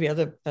 And maybe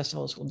other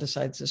festivals will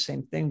decide the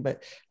same thing,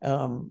 but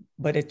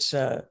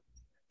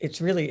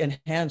it's really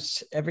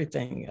enhanced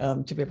everything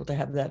to be able to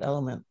have that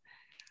element.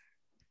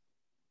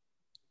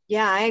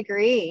 Yeah, I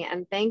agree.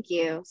 And thank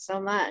you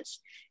so much.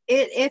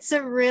 It's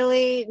a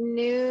really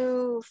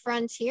new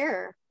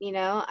frontier.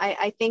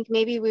 I think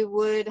maybe we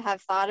would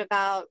have thought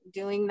about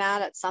doing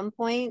that at some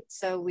point.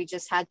 So we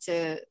just had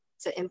to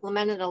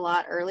implement it a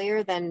lot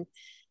earlier than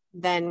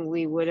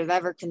we would have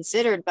ever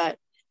considered. But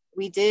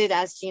we did,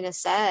 as Geena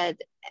said,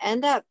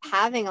 end up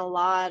having a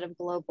lot of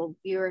global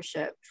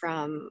viewership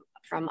from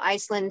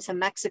Iceland to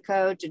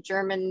Mexico to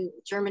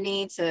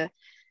Germany to,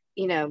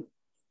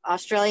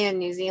 Australia and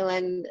New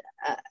Zealand.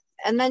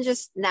 And then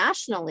just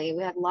nationally,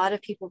 we had a lot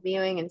of people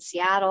viewing in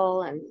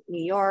Seattle and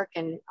New York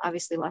and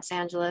obviously Los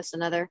Angeles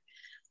and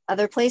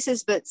other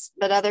places, but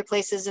other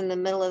places in the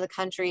middle of the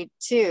country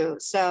too.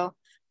 So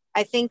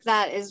I think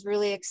that is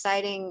really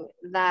exciting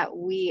that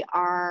we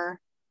are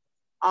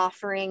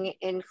offering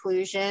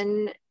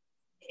inclusion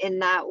in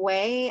that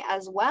way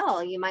as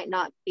well. You might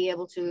not be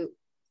able to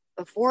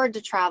afford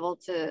to travel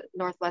to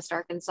Northwest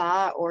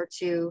Arkansas or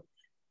to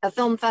a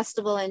film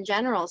festival in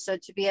general. So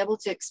to be able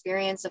to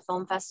experience a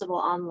film festival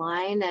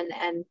online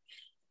and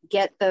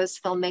get those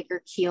filmmaker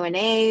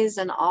Q&As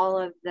and all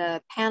of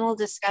the panel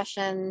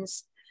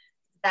discussions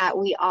that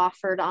we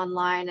offered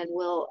online and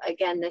will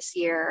again this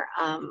year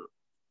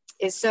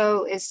is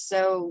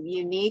so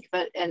unique,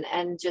 but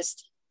and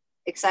just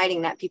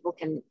exciting that people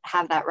can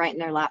have that right in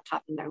their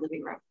laptop in their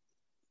living room.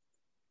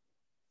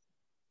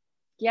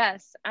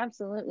 Yes,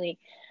 absolutely.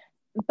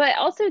 But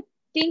also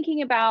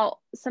thinking about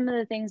some of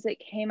the things that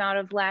came out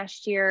of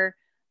last year,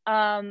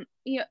 the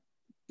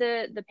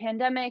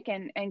pandemic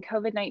and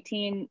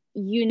COVID-19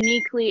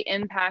 uniquely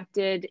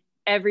impacted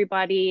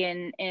everybody,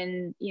 and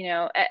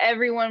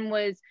everyone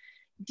was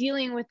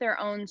dealing with their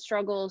own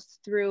struggles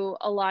through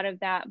a lot of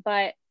that.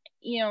 But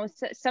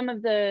some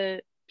of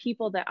the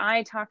people that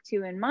I talked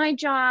to in my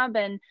job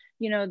and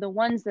the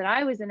ones that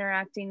I was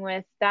interacting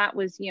with, that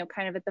was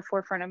kind of at the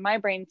forefront of my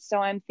brain. So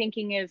I'm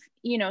thinking of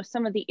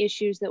some of the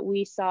issues that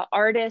we saw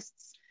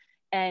artists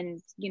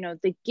and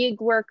the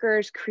gig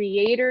workers,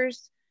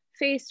 creators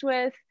faced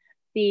with.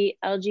 The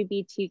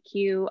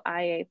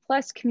LGBTQIA+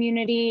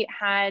 community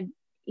had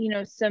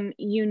some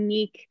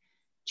unique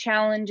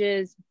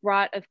challenges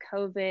brought of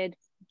COVID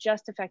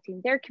just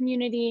affecting their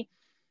community.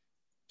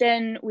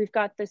 Then we've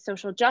got the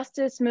social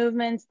justice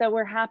movements that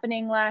were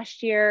happening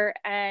last year,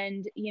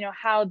 and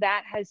how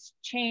that has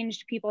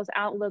changed people's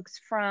outlooks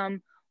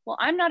from, well,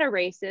 I'm not a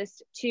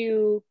racist,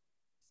 to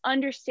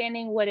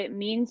understanding what it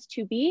means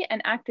to be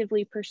and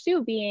actively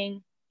pursue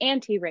being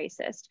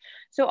anti-racist.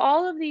 So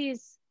all of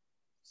these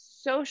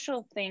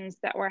social things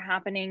that were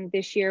happening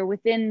this year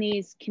within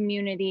these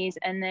communities,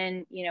 and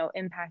then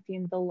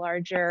impacting the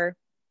larger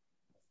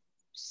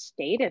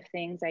state of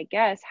things, I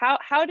guess.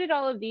 How did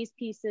all of these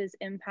pieces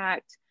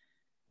impact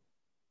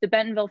the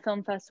Bentonville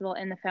Film Festival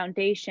and the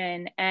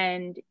foundation,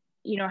 and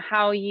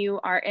how you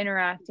are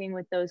interacting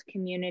with those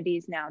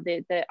communities now,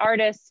 the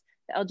artists,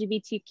 the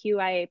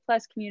LGBTQIA+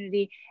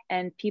 community,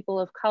 and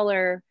people of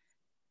color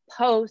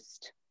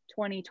post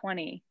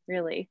 2020,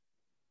 really?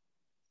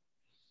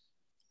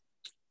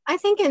 I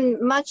think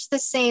in much the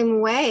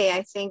same way.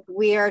 I think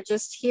we are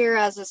just here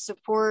as a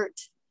support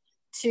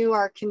to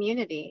our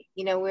community.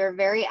 We're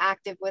very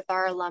active with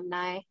our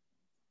alumni.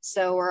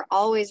 So we're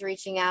always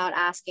reaching out,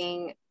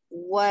 asking,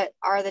 what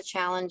are the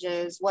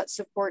challenges? What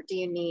support do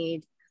you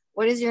need?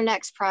 What is your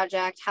next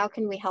project? How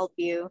can we help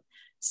you?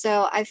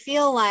 So I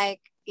feel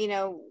like,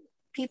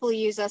 people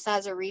use us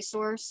as a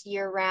resource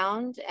year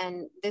round.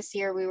 And this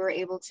year we were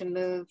able to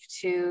move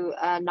to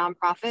a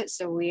nonprofit.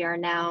 So we are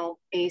now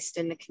based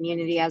in the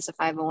community as a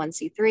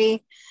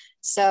 501c3.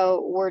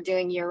 So we're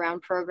doing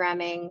year-round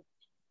programming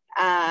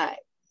to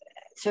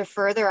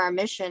further our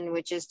mission,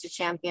 which is to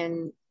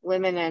champion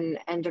women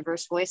and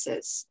diverse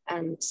voices.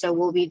 And so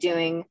we'll be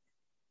doing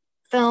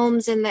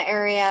films in the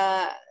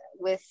area.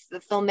 with the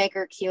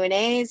filmmaker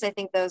Q&As. I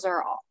think those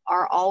are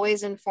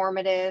always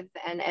informative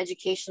and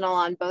educational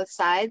on both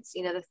sides.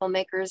 You know, the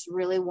filmmakers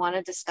really want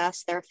to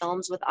discuss their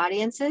films with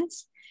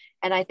audiences.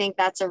 And I think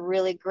that's a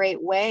really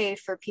great way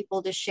for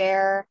people to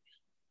share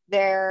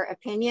their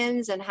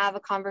opinions and have a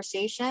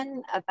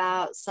conversation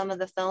about some of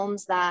the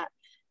films that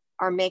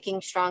are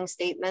making strong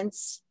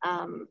statements,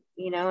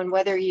 you know, and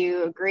whether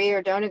you agree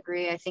or don't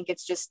agree, I think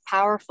it's just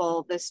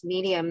powerful, this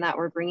medium that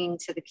we're bringing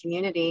to the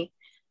community,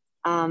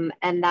 and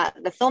that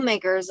the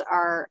filmmakers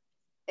are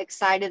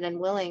excited and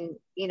willing,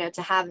 you know,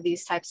 to have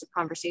these types of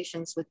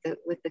conversations with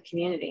the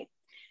community.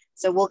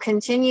 So we'll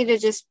continue to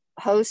just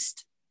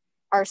host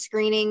our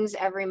screenings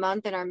every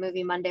month in our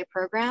Movie Monday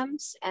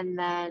programs, and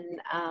then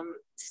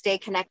stay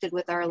connected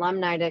with our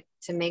alumni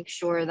to make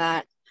sure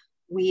that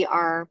we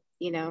are,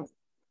 you know,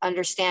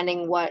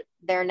 understanding what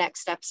their next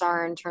steps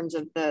are in terms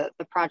of the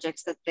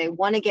projects that they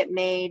want to get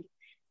made,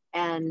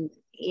 and,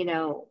 you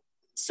know,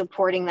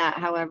 supporting that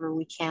however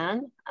we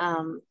can.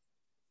 And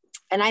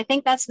I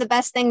think that's the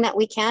best thing that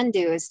we can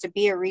do, is to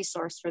be a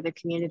resource for the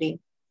community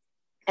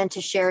and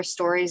to share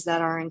stories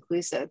that are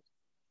inclusive.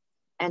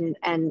 And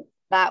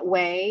that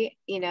way,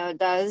 you know,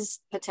 does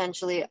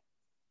potentially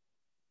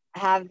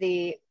have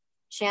the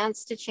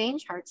chance to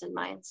change hearts and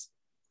minds.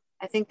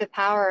 I think the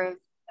power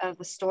of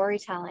a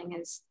storytelling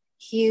is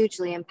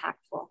hugely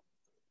impactful.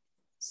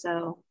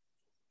 So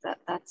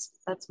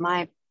that's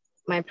my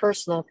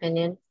personal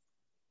opinion.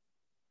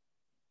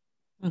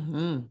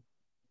 Mm-hmm.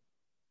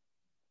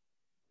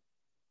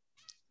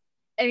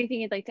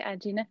 Anything you'd like to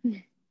add, Geena?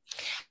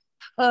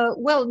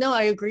 Well, no,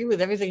 I agree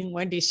with everything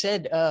Wendy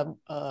said.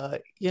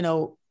 You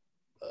know,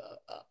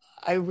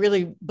 I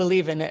really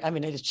believe in it. I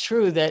mean, it's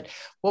true that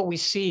what we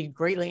see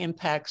greatly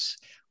impacts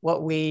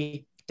what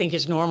we think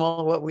is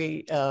normal, what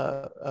we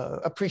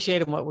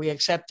appreciate, and what we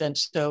accept. And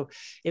so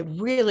it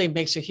really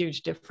makes a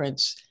huge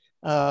difference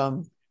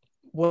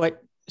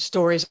what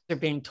stories are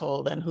being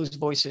told and whose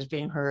voice is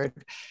being heard.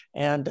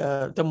 And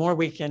the more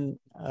we can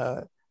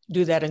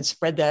do that and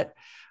spread that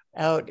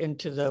out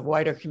into the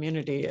wider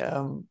community,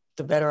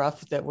 the better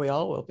off that we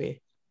all will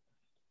be.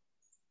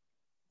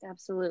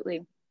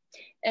 Absolutely.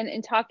 And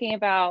in talking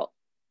about,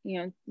 you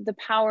know, the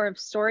power of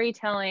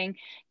storytelling,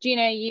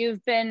 Geena,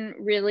 you've been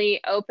really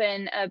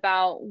open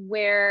about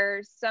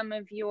where some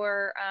of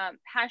your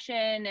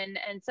passion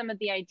and some of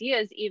the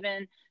ideas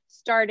even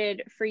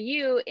started for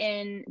you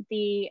in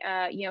the,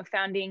 you know,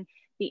 founding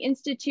the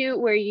Institute,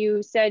 where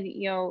you said,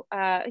 you know,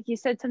 you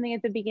said something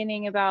at the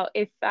beginning about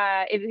if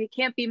it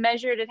can't be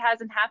measured, it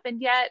hasn't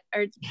happened yet,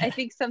 or I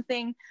think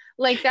something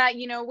like that,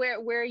 you know,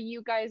 where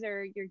you guys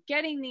you're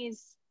getting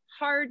these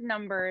hard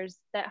numbers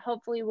that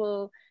hopefully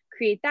will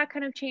create that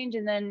kind of change.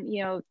 And then,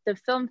 you know, the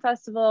film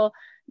festival,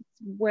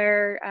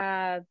 where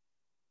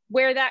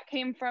that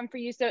came from for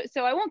you. So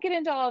I won't get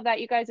into all of that.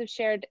 You guys have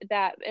shared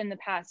that in the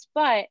past,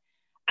 but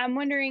I'm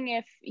wondering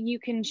if you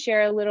can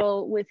share a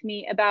little with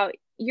me about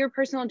your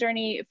personal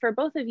journey for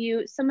both of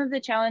you, some of the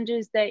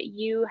challenges that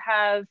you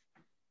have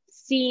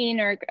seen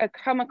or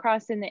come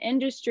across in the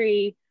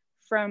industry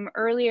from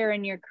earlier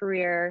in your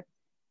career,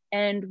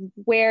 and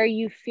where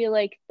you feel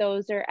like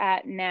those are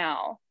at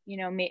now. You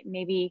know,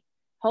 maybe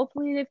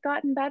hopefully they've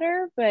gotten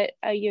better, but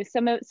you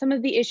know, some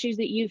of the issues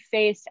that you've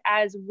faced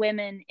as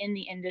women in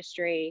the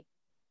industry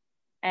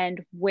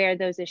and where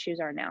those issues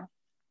are now.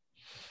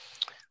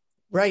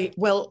 Right.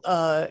 Well,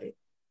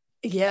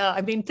 yeah,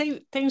 I mean,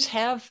 things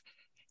have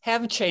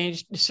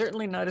changed,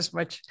 certainly not as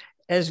much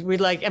as we'd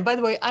like. And by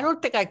the way, I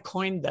don't think I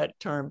coined that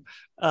term.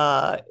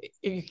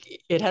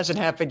 It hasn't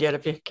happened yet,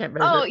 if you can't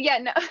remember. Oh, yeah,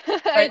 no.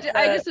 I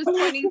just was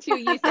pointing to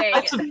you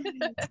saying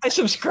it. I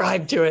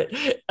subscribe to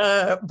it.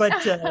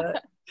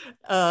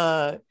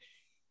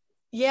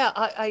 Yeah,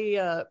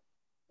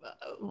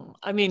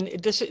 I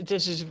mean,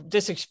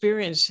 this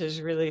experience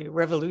has really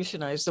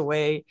revolutionized the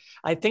way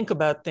I think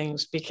about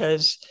things,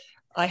 because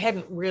I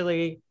hadn't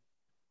really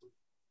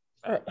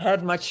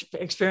had much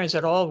experience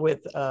at all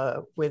with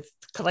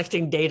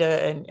collecting data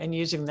and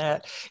using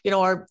that. You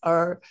know,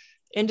 our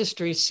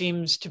industry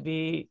seems to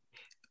be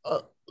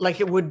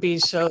like it would be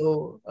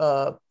so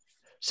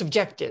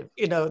subjective.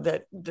 You know,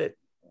 that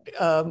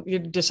you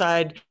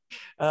decide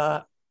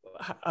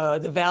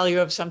the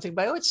value of something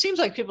by, oh, it seems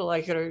like people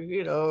like it, or,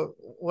 you know,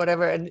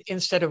 whatever, and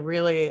instead of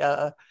really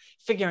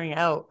figuring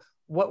out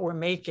what we're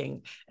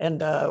making. And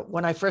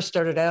when I first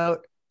started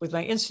out with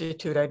my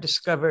institute, I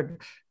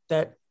discovered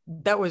that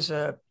was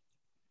a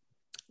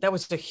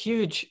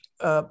huge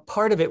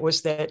part of it,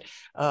 was that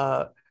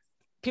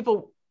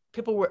people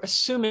were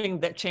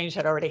assuming that change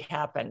had already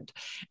happened.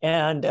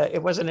 And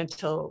it wasn't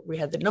until we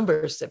had the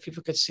numbers that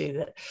people could see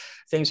that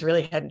things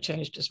really hadn't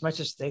changed as much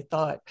as they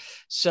thought.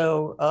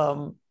 So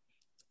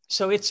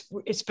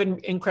it's been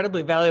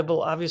incredibly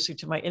valuable, obviously,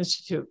 to my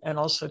institute and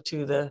also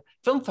to the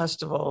film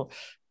festival,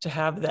 to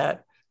have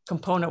that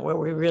component where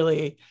we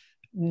really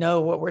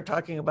know what we're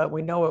talking about.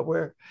 We know what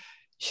we're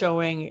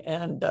showing,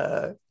 and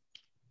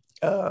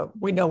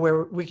we know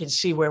where we can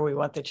see where we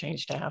want the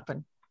change to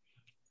happen.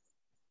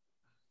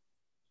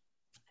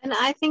 And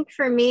I think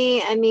for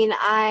me, I mean,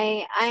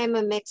 I am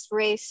a mixed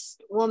race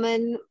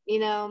woman. You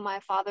know, my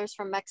father's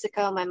from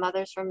Mexico, my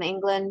mother's from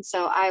England.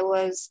 So I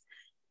was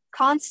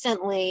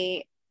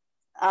constantly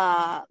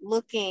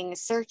looking,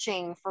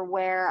 searching for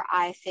where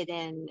I fit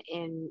in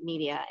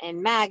media,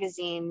 in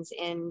magazines,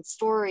 in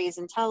stories,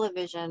 in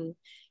television.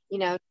 You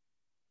know,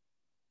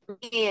 for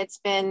me, it's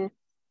been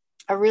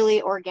a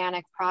really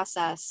organic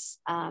process,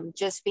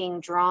 just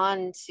being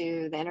drawn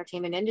to the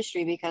entertainment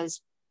industry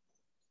because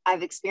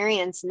I've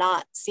experienced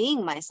not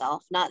seeing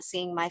myself, not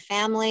seeing my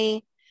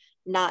family,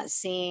 not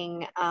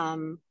seeing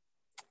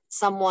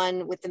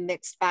someone with a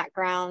mixed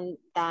background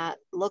that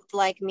looked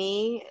like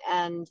me,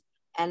 and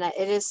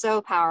it is so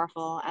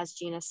powerful, as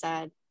Geena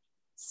said.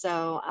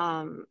 So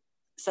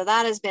so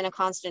that has been a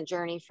constant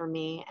journey for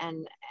me,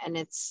 and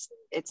it's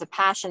a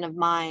passion of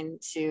mine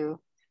to,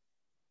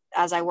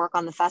 as I work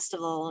on the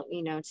festival,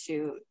 you know,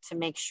 to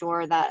make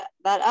sure that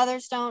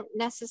others don't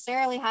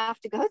necessarily have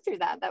to go through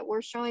that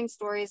we're showing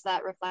stories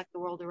that reflect the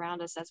world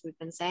around us, as we've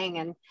been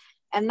saying.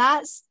 And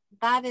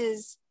that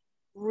is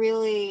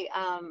really,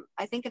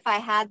 I think if I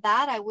had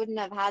that, I wouldn't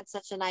have had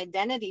such an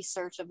identity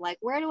search of like,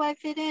 where do I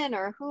fit in,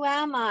 or who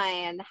am I,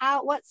 and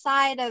what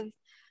side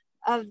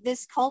of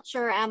this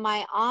culture am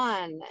I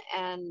on?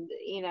 And,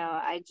 you know,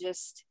 I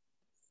just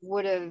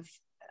would have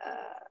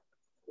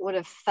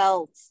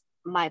felt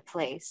my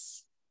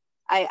place.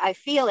 I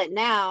feel it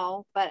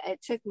now, but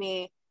it took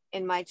me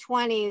in my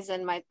 20s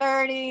and my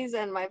 30s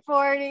and my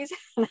 40s.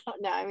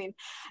 No, I mean,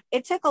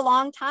 it took a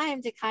long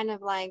time to kind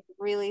of like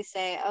really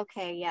say,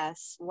 okay,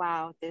 yes,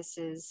 wow, this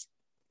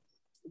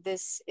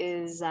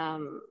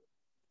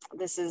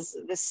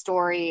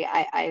story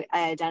I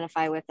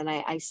identify with, and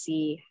I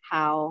see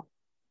how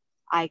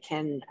I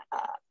can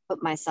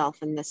put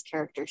myself in this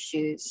character's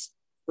shoes,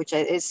 which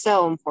is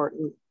so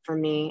important for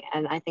me.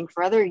 And I think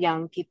for other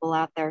young people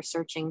out there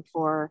searching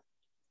for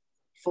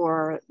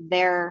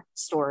their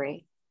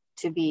story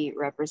to be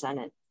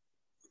represented.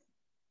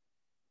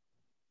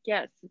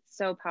 Yes, it's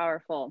so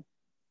powerful.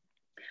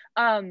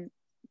 Kind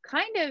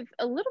of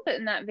a little bit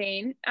in that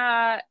vein,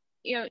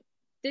 you know,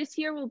 this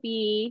year will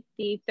be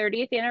the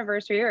 30th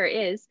anniversary, or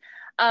is,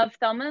 of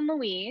Thelma and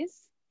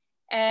Louise.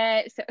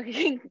 So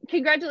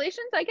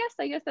congratulations, I guess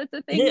that's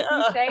a thing we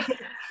say.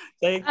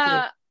 Thank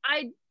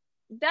you.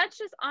 That's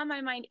just on my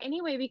mind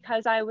anyway,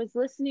 because I was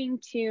listening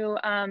to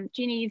Geena,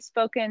 you've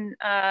spoken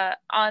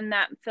on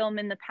that film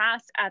in the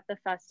past at the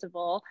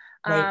festival.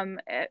 Right.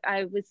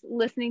 I was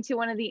listening to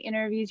one of the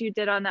interviews you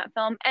did on that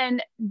film,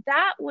 and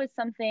that was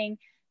something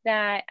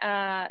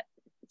that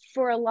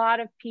for a lot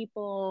of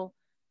people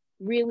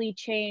really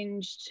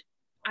changed,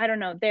 I don't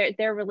know,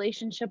 their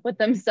relationship with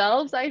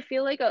themselves. I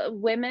feel like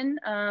women,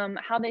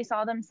 how they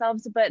saw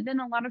themselves. But then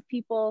a lot of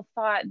people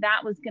thought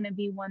that was going to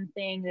be one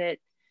thing, that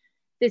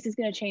this is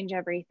going to change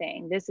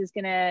everything. This is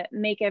going to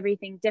make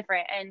everything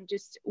different. And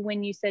just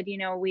when you said, you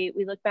know, we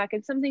look back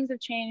and some things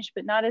have changed,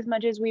 but not as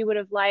much as we would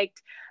have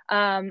liked.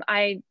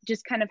 I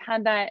just kind of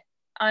had that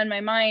on my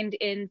mind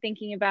in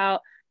thinking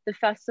about the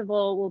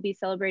festival will be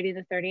celebrating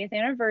the 30th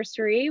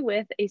anniversary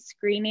with a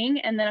screening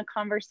and then a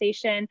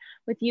conversation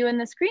with you and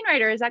the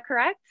screenwriter. Is that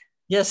correct?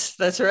 Yes,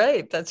 that's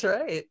right. That's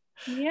right.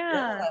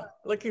 Yeah.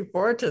 Looking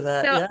forward to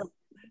that. So,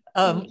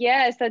 yeah.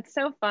 Yes, that's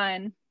so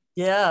fun.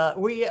 Yeah,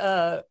 we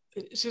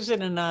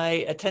Susan and I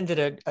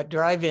attended a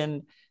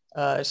drive-in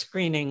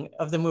screening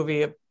of the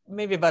movie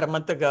maybe about a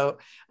month ago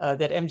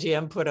that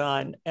MGM put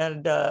on,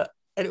 and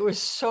it was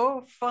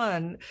so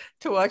fun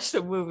to watch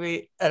the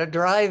movie at a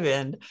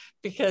drive-in,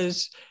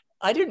 because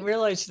I didn't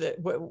realize that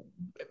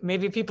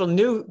maybe people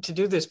knew to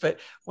do this, but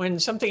when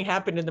something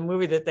happened in the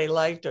movie that they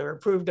liked or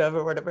approved of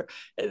or whatever,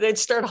 they'd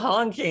start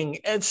honking.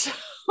 And so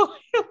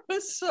it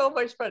was so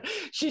much fun.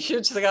 She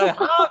shoots the guy.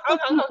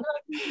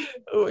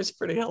 It was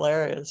pretty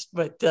hilarious.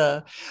 But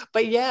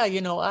yeah, you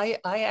know, I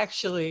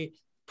actually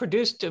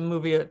produced a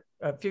movie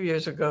a few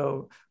years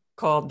ago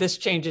called This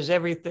Changes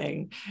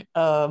Everything,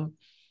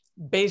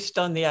 based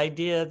on the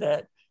idea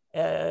that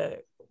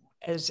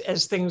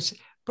as things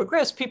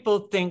progress,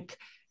 people think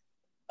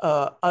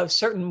a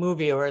certain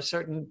movie or a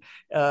certain,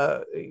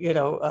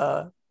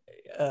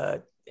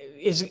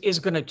 is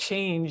going to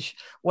change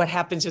what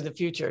happens in the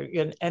future.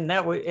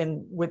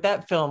 And with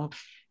that film,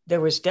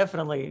 there was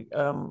definitely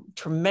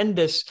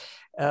tremendous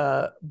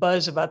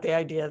buzz about the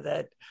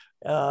idea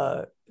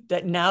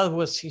that now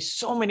we'll see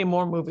so many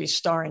more movies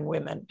starring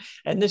women,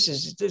 and this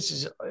is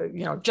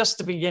just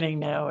the beginning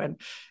now.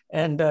 And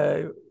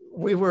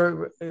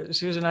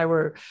Susan and I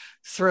were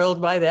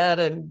thrilled by that,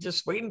 and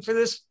just waiting for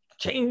this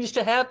change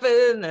to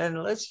happen,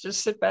 and let's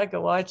just sit back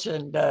and watch.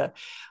 And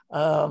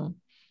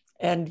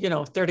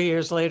 30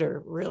 years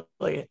later,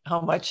 really,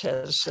 how much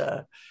has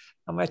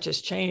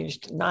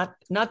changed? Not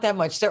that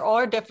much. There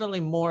are definitely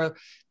more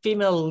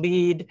female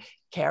lead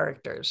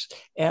characters,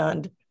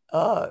 and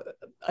I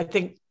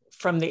think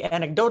from the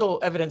anecdotal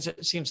evidence,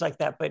 it seems like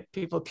that, but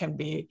people can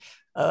be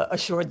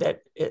assured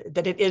that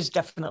it is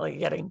definitely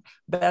getting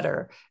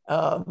better.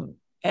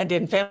 And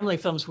in family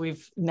films,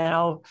 we've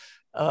now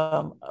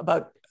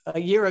about a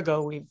year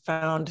ago, we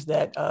found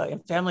that in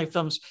family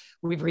films,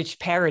 we've reached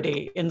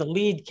parity in the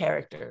lead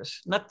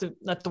characters, not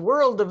the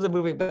world of the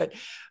movie, but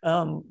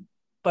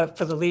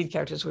for the lead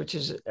characters, which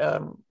is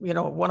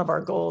one of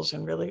our goals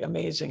and really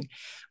amazing.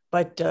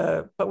 But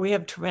we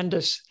have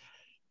tremendous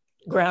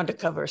ground to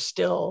cover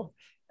still,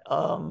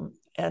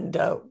 and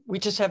we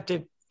just have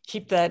to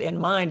keep that in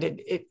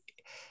mind.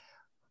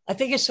 I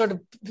think it's sort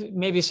of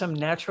maybe some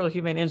natural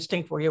human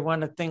instinct where you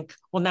want to think,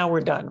 well, now we're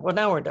done. Well,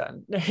 now we're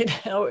done.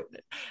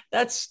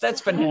 That's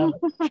been happening.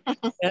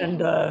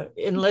 And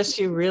unless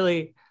you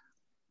really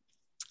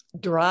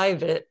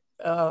drive it,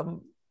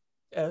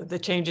 the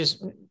change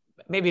is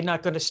maybe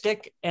not going to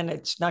stick, and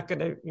it's not going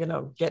to,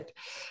 get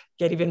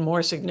even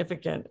more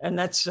significant. And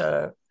that's,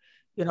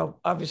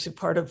 obviously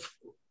part of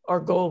our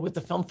goal with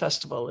the film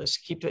festival is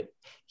keep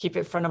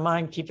it front of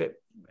mind,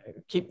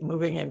 keep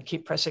moving and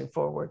keep pressing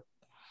forward.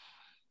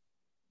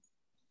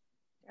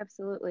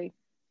 Absolutely.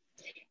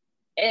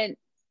 And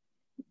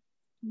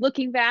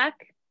looking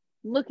back,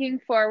 looking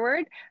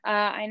forward,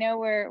 I know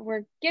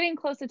we're getting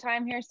close to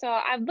time here, so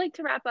I'd like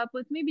to wrap up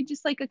with maybe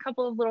just like a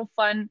couple of little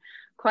fun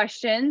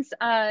questions.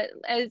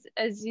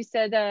 As you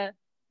said,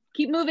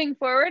 keep moving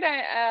forward.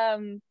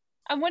 I'm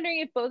wondering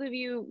if both of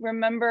you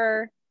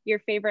remember your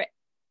favorite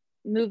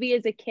movie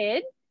as a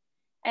kid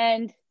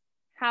and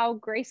how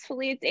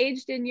gracefully it's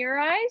aged in your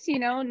eyes.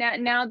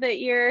 Now that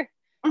you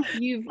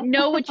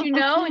know what you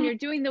know and you're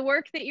doing the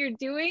work that you're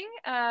doing,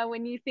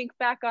 when you think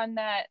back on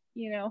that,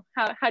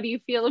 how do you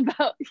feel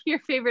about your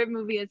favorite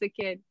movie as a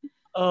kid?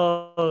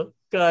 Oh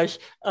gosh,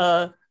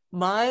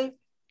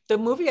 the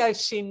movie I've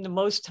seen the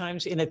most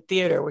times in a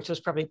theater, which was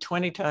probably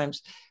 20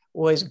 times,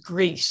 was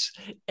Grease.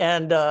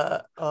 And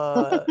I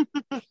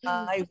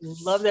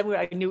love that movie.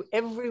 I knew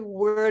every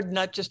word,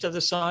 not just of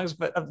the songs,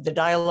 but of the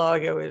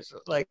dialogue. It was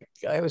like,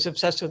 I was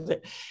obsessed with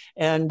it.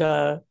 And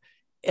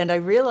I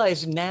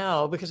realize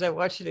now, because I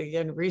watched it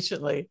again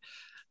recently,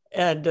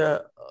 and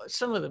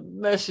some of the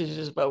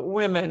messages about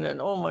women, and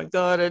oh my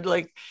God, and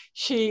like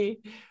she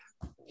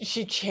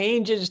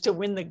changes to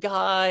win the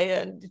guy,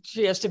 and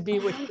she has to be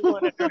what you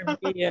wanted her to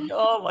be, and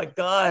oh my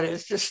God,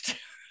 it's just,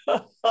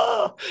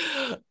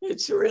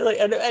 it's really,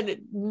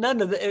 and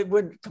none of it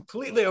went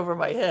completely over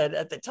my head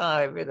at the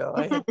time.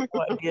 I had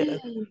no idea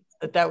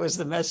that was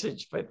the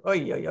message, but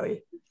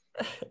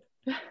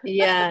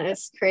yeah,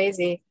 it's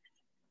crazy.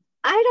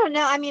 I don't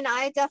know. I mean,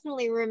 I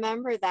definitely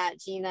remember that,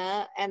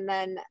 Geena. And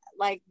then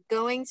like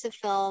going to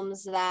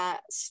films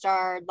that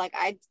starred, like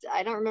I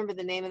don't remember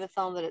the name of the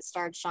film, but it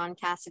starred Sean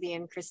Cassidy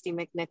and Christy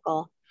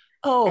McNichol.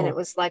 Oh. And it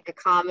was like a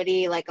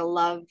comedy, like a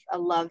love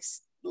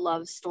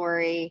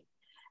story.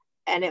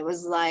 And it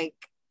was like,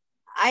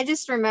 I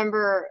just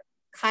remember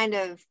kind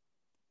of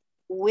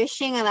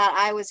wishing that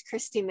I was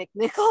Christy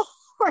McNichol,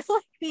 or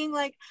like being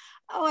like,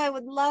 oh, I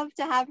would love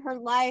to have her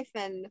life.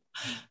 And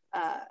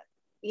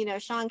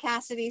Sean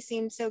Cassidy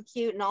seemed so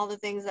cute and all the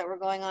things that were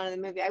going on in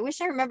the movie. I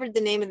wish I remembered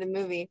the name of the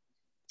movie,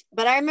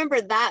 but I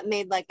remember that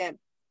made like a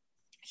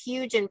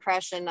huge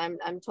impression.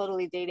 I'm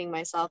totally dating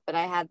myself, but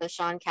I had the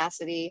Sean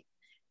Cassidy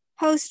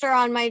poster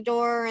on my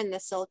door and the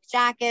silk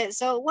jacket.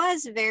 So it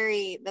was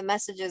the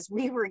messages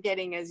we were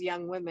getting as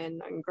young women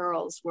and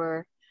girls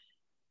were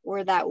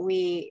that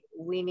we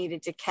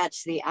needed to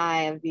catch the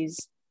eye of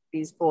these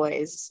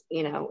boys,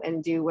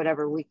 and do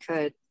whatever we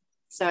could.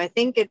 So I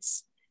think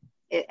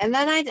and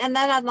then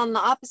on the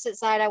opposite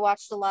side, I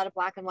watched a lot of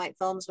black and white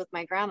films with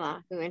my grandma,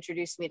 who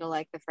introduced me to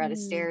like the Fred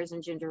Astaire's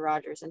and Ginger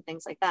Rogers and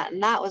things like that.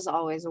 And that was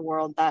always a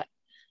world that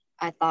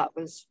I thought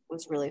was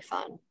really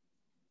fun.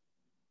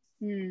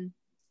 And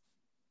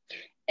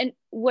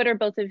what are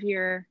both of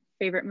your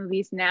favorite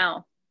movies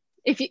now?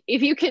 If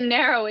you can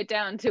narrow it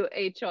down to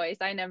a choice,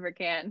 I never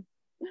can.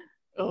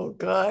 Oh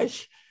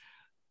gosh,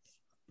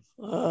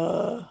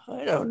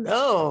 I don't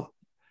know.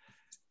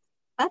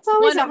 That's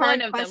always a hard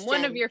one of question. them.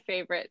 One of your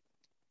favorites.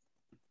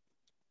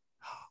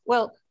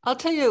 Well, I'll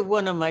tell you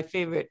one of my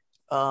favorite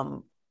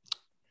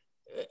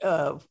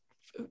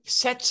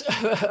sets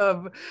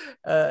of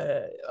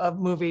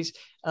movies.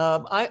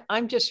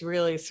 I'm just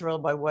really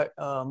thrilled by what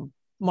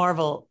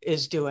Marvel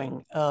is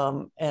doing,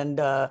 and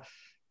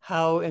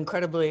how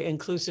incredibly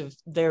inclusive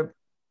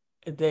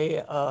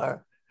they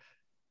are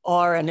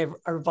and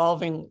are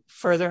evolving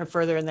further and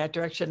further in that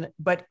direction,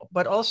 but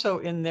also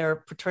in their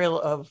portrayal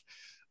of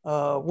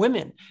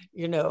women.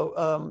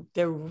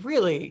 They're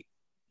really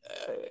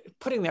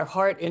putting their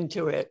heart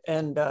into it,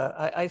 and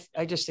I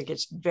just think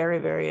it's very,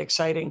 very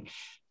exciting.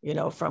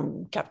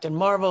 From Captain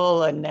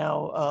Marvel and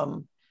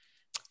now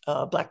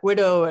Black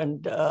Widow,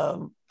 and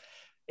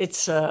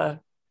it's to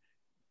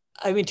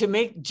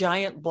make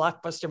giant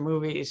blockbuster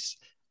movies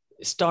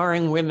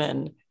starring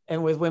women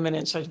and with women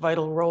in such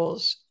vital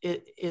roles,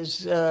 it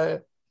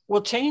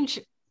will change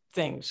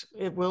things.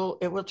 It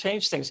will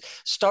change things.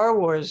 Star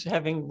Wars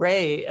having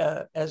Rey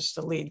as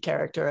the lead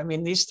character. I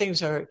mean, these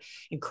things are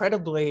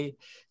incredibly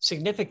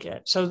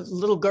significant. So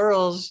little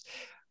girls,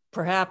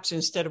 perhaps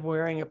instead of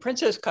wearing a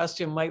princess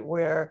costume, might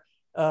wear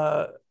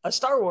a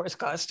Star Wars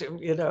costume,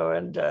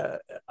 and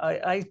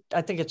I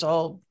think it's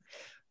all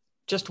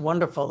just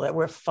wonderful that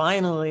we're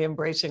finally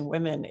embracing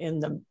women in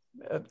the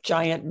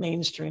giant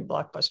mainstream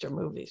blockbuster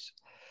movies.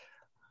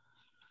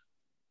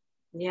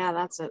 Yeah,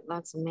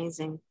 that's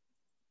amazing.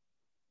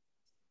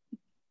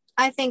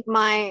 I think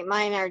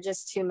mine are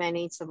just too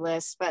many to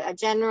list, but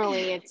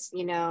generally it's,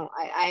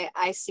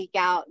 I seek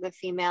out the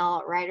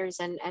female writers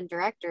and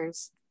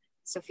directors.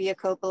 Sofia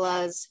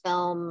Coppola's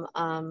film,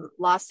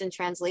 Lost in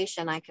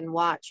Translation, I can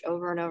watch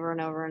over and over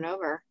and over and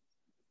over.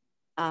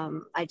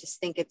 I just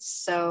think it's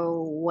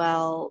so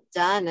well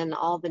done, and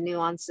all the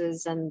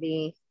nuances and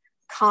the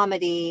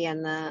comedy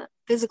and the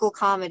physical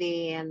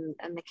comedy and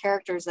the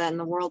characters and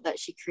the world that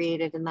she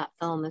created in that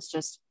film is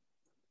just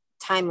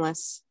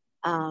timeless.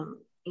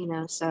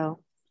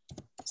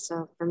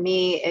 So for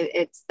me,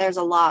 it's there's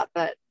a lot,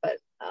 but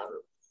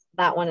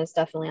that one is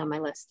definitely on my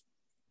list.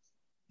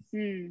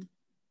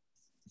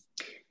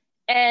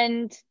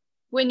 And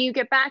when you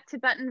get back to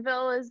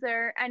Bentonville, is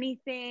there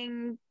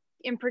anything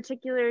in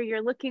particular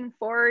you're looking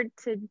forward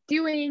to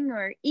doing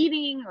or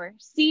eating or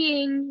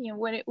seeing?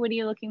 What are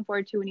you looking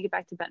forward to when you get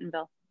back to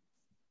Bentonville?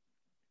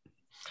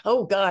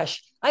 Oh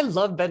gosh, I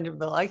love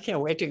Bentonville. I can't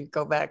wait to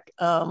go back.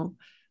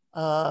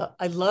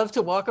 I love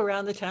to walk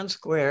around the town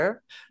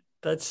square.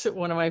 That's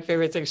one of my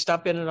favorite things.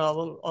 Stop in at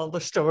all the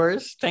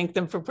stores, thank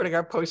them for putting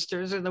our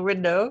posters in the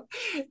window.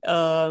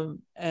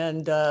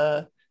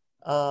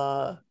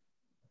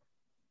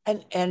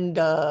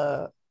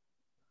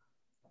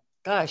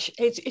 Gosh,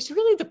 it's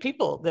really the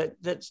people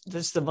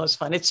that's the most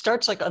fun. It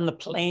starts like on the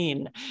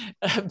plane.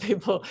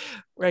 People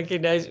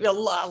recognize me. A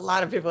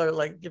lot of people are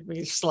like, give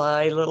me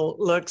sly little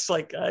looks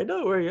like, I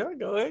know where you're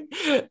going.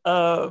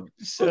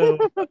 So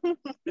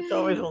it's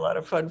always a lot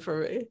of fun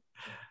for me.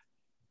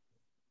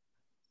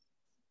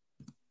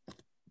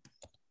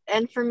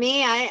 And for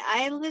me,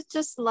 I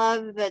just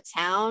love the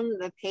town,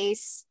 the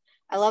pace.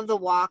 I love the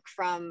walk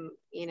from,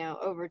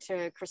 over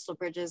to Crystal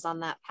Bridges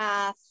on that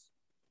path.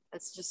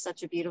 It's just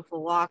such a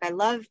beautiful walk. I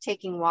love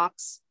taking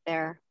walks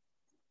there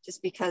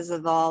just because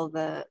of all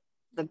the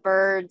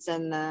birds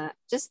and the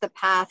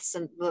paths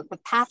and the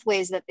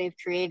pathways that they've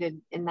created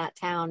in that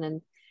town.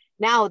 And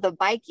now the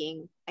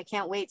biking, I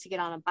can't wait to get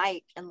on a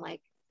bike and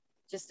like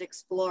just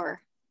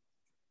explore.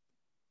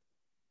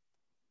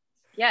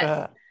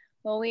 Yes.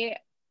 Well, we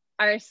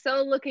are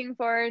so looking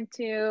forward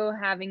to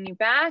having you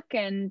back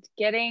and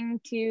getting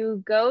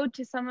to go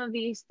to some of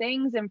these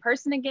things in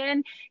person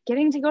again,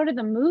 getting to go to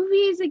the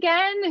movies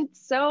again.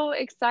 It's so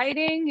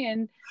exciting,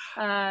 and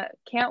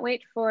can't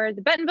wait for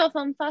the Bentonville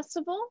Film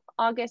Festival,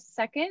 August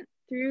 2nd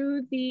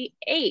through the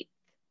 8th.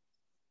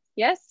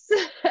 Yes,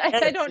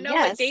 I don't know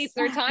what dates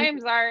or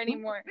times are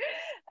anymore.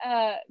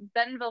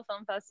 Bentonville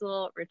Film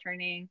Festival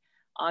returning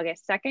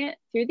August 2nd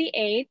through the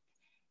 8th.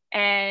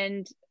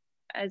 And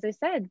as I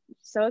said,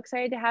 so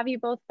excited to have you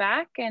both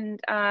back. And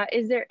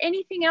is there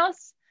anything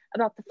else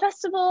about the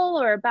festival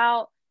or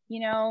about,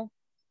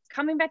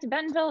 coming back to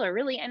Bentonville, or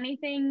really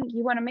anything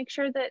you want to make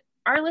sure that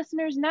our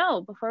listeners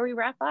know before we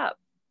wrap up?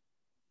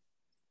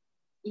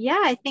 Yeah,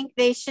 I think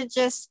they should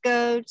just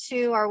go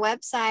to our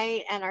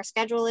website, and our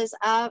schedule is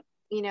up,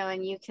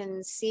 and you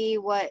can see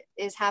what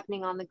is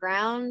happening on the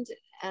ground,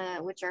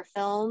 which are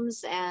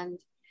films and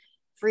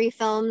free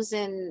films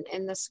in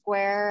the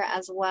square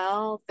as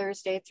well,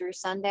 Thursday through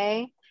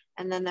Sunday.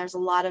 And then there's a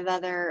lot of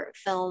other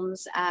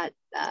films at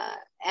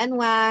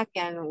NWAC,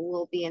 and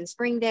we'll be in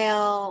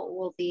Springdale.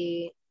 We'll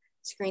be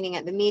screening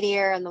at the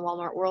Meteor and the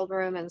Walmart World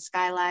Room and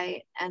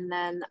Skylight. And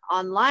then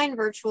online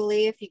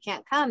virtually, if you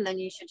can't come, then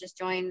you should just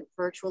join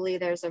virtually.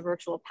 There's a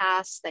virtual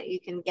pass that you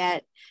can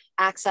get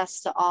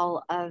access to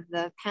all of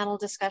the panel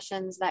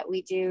discussions that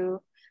we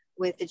do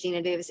with the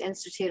Geena Davis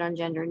Institute on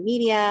Gender and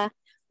Media.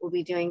 We'll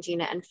be doing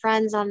Geena and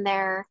Friends on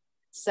there.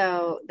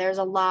 So there's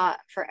a lot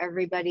for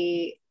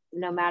everybody,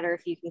 no matter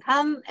if you can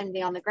come and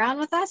be on the ground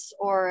with us,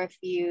 or if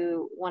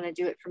you want to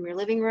do it from your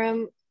living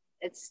room,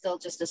 it's still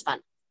just as fun.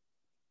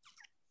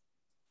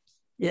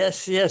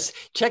 Yes.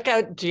 Check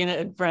out Geena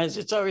and Friends.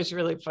 It's always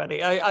really funny.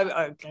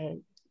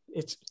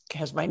 It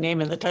has my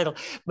name in the title,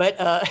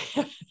 but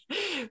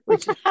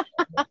which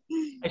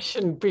I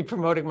shouldn't be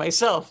promoting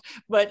myself.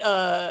 But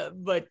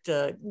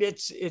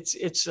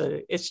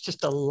it's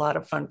just a lot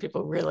of fun.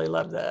 People really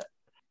love that.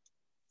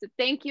 So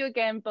thank you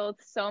again both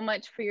so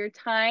much for your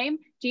time.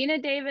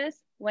 Geena Davis,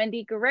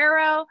 Wendy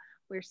Guerrero.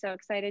 We're so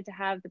excited to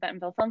have the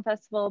Bentonville Film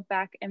Festival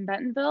back in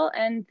Bentonville,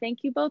 and thank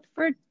you both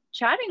for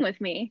chatting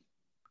with me.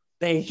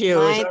 Thank you.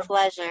 My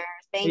pleasure.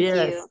 Thank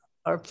you.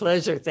 Our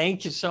pleasure.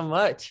 Thank you so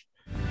much.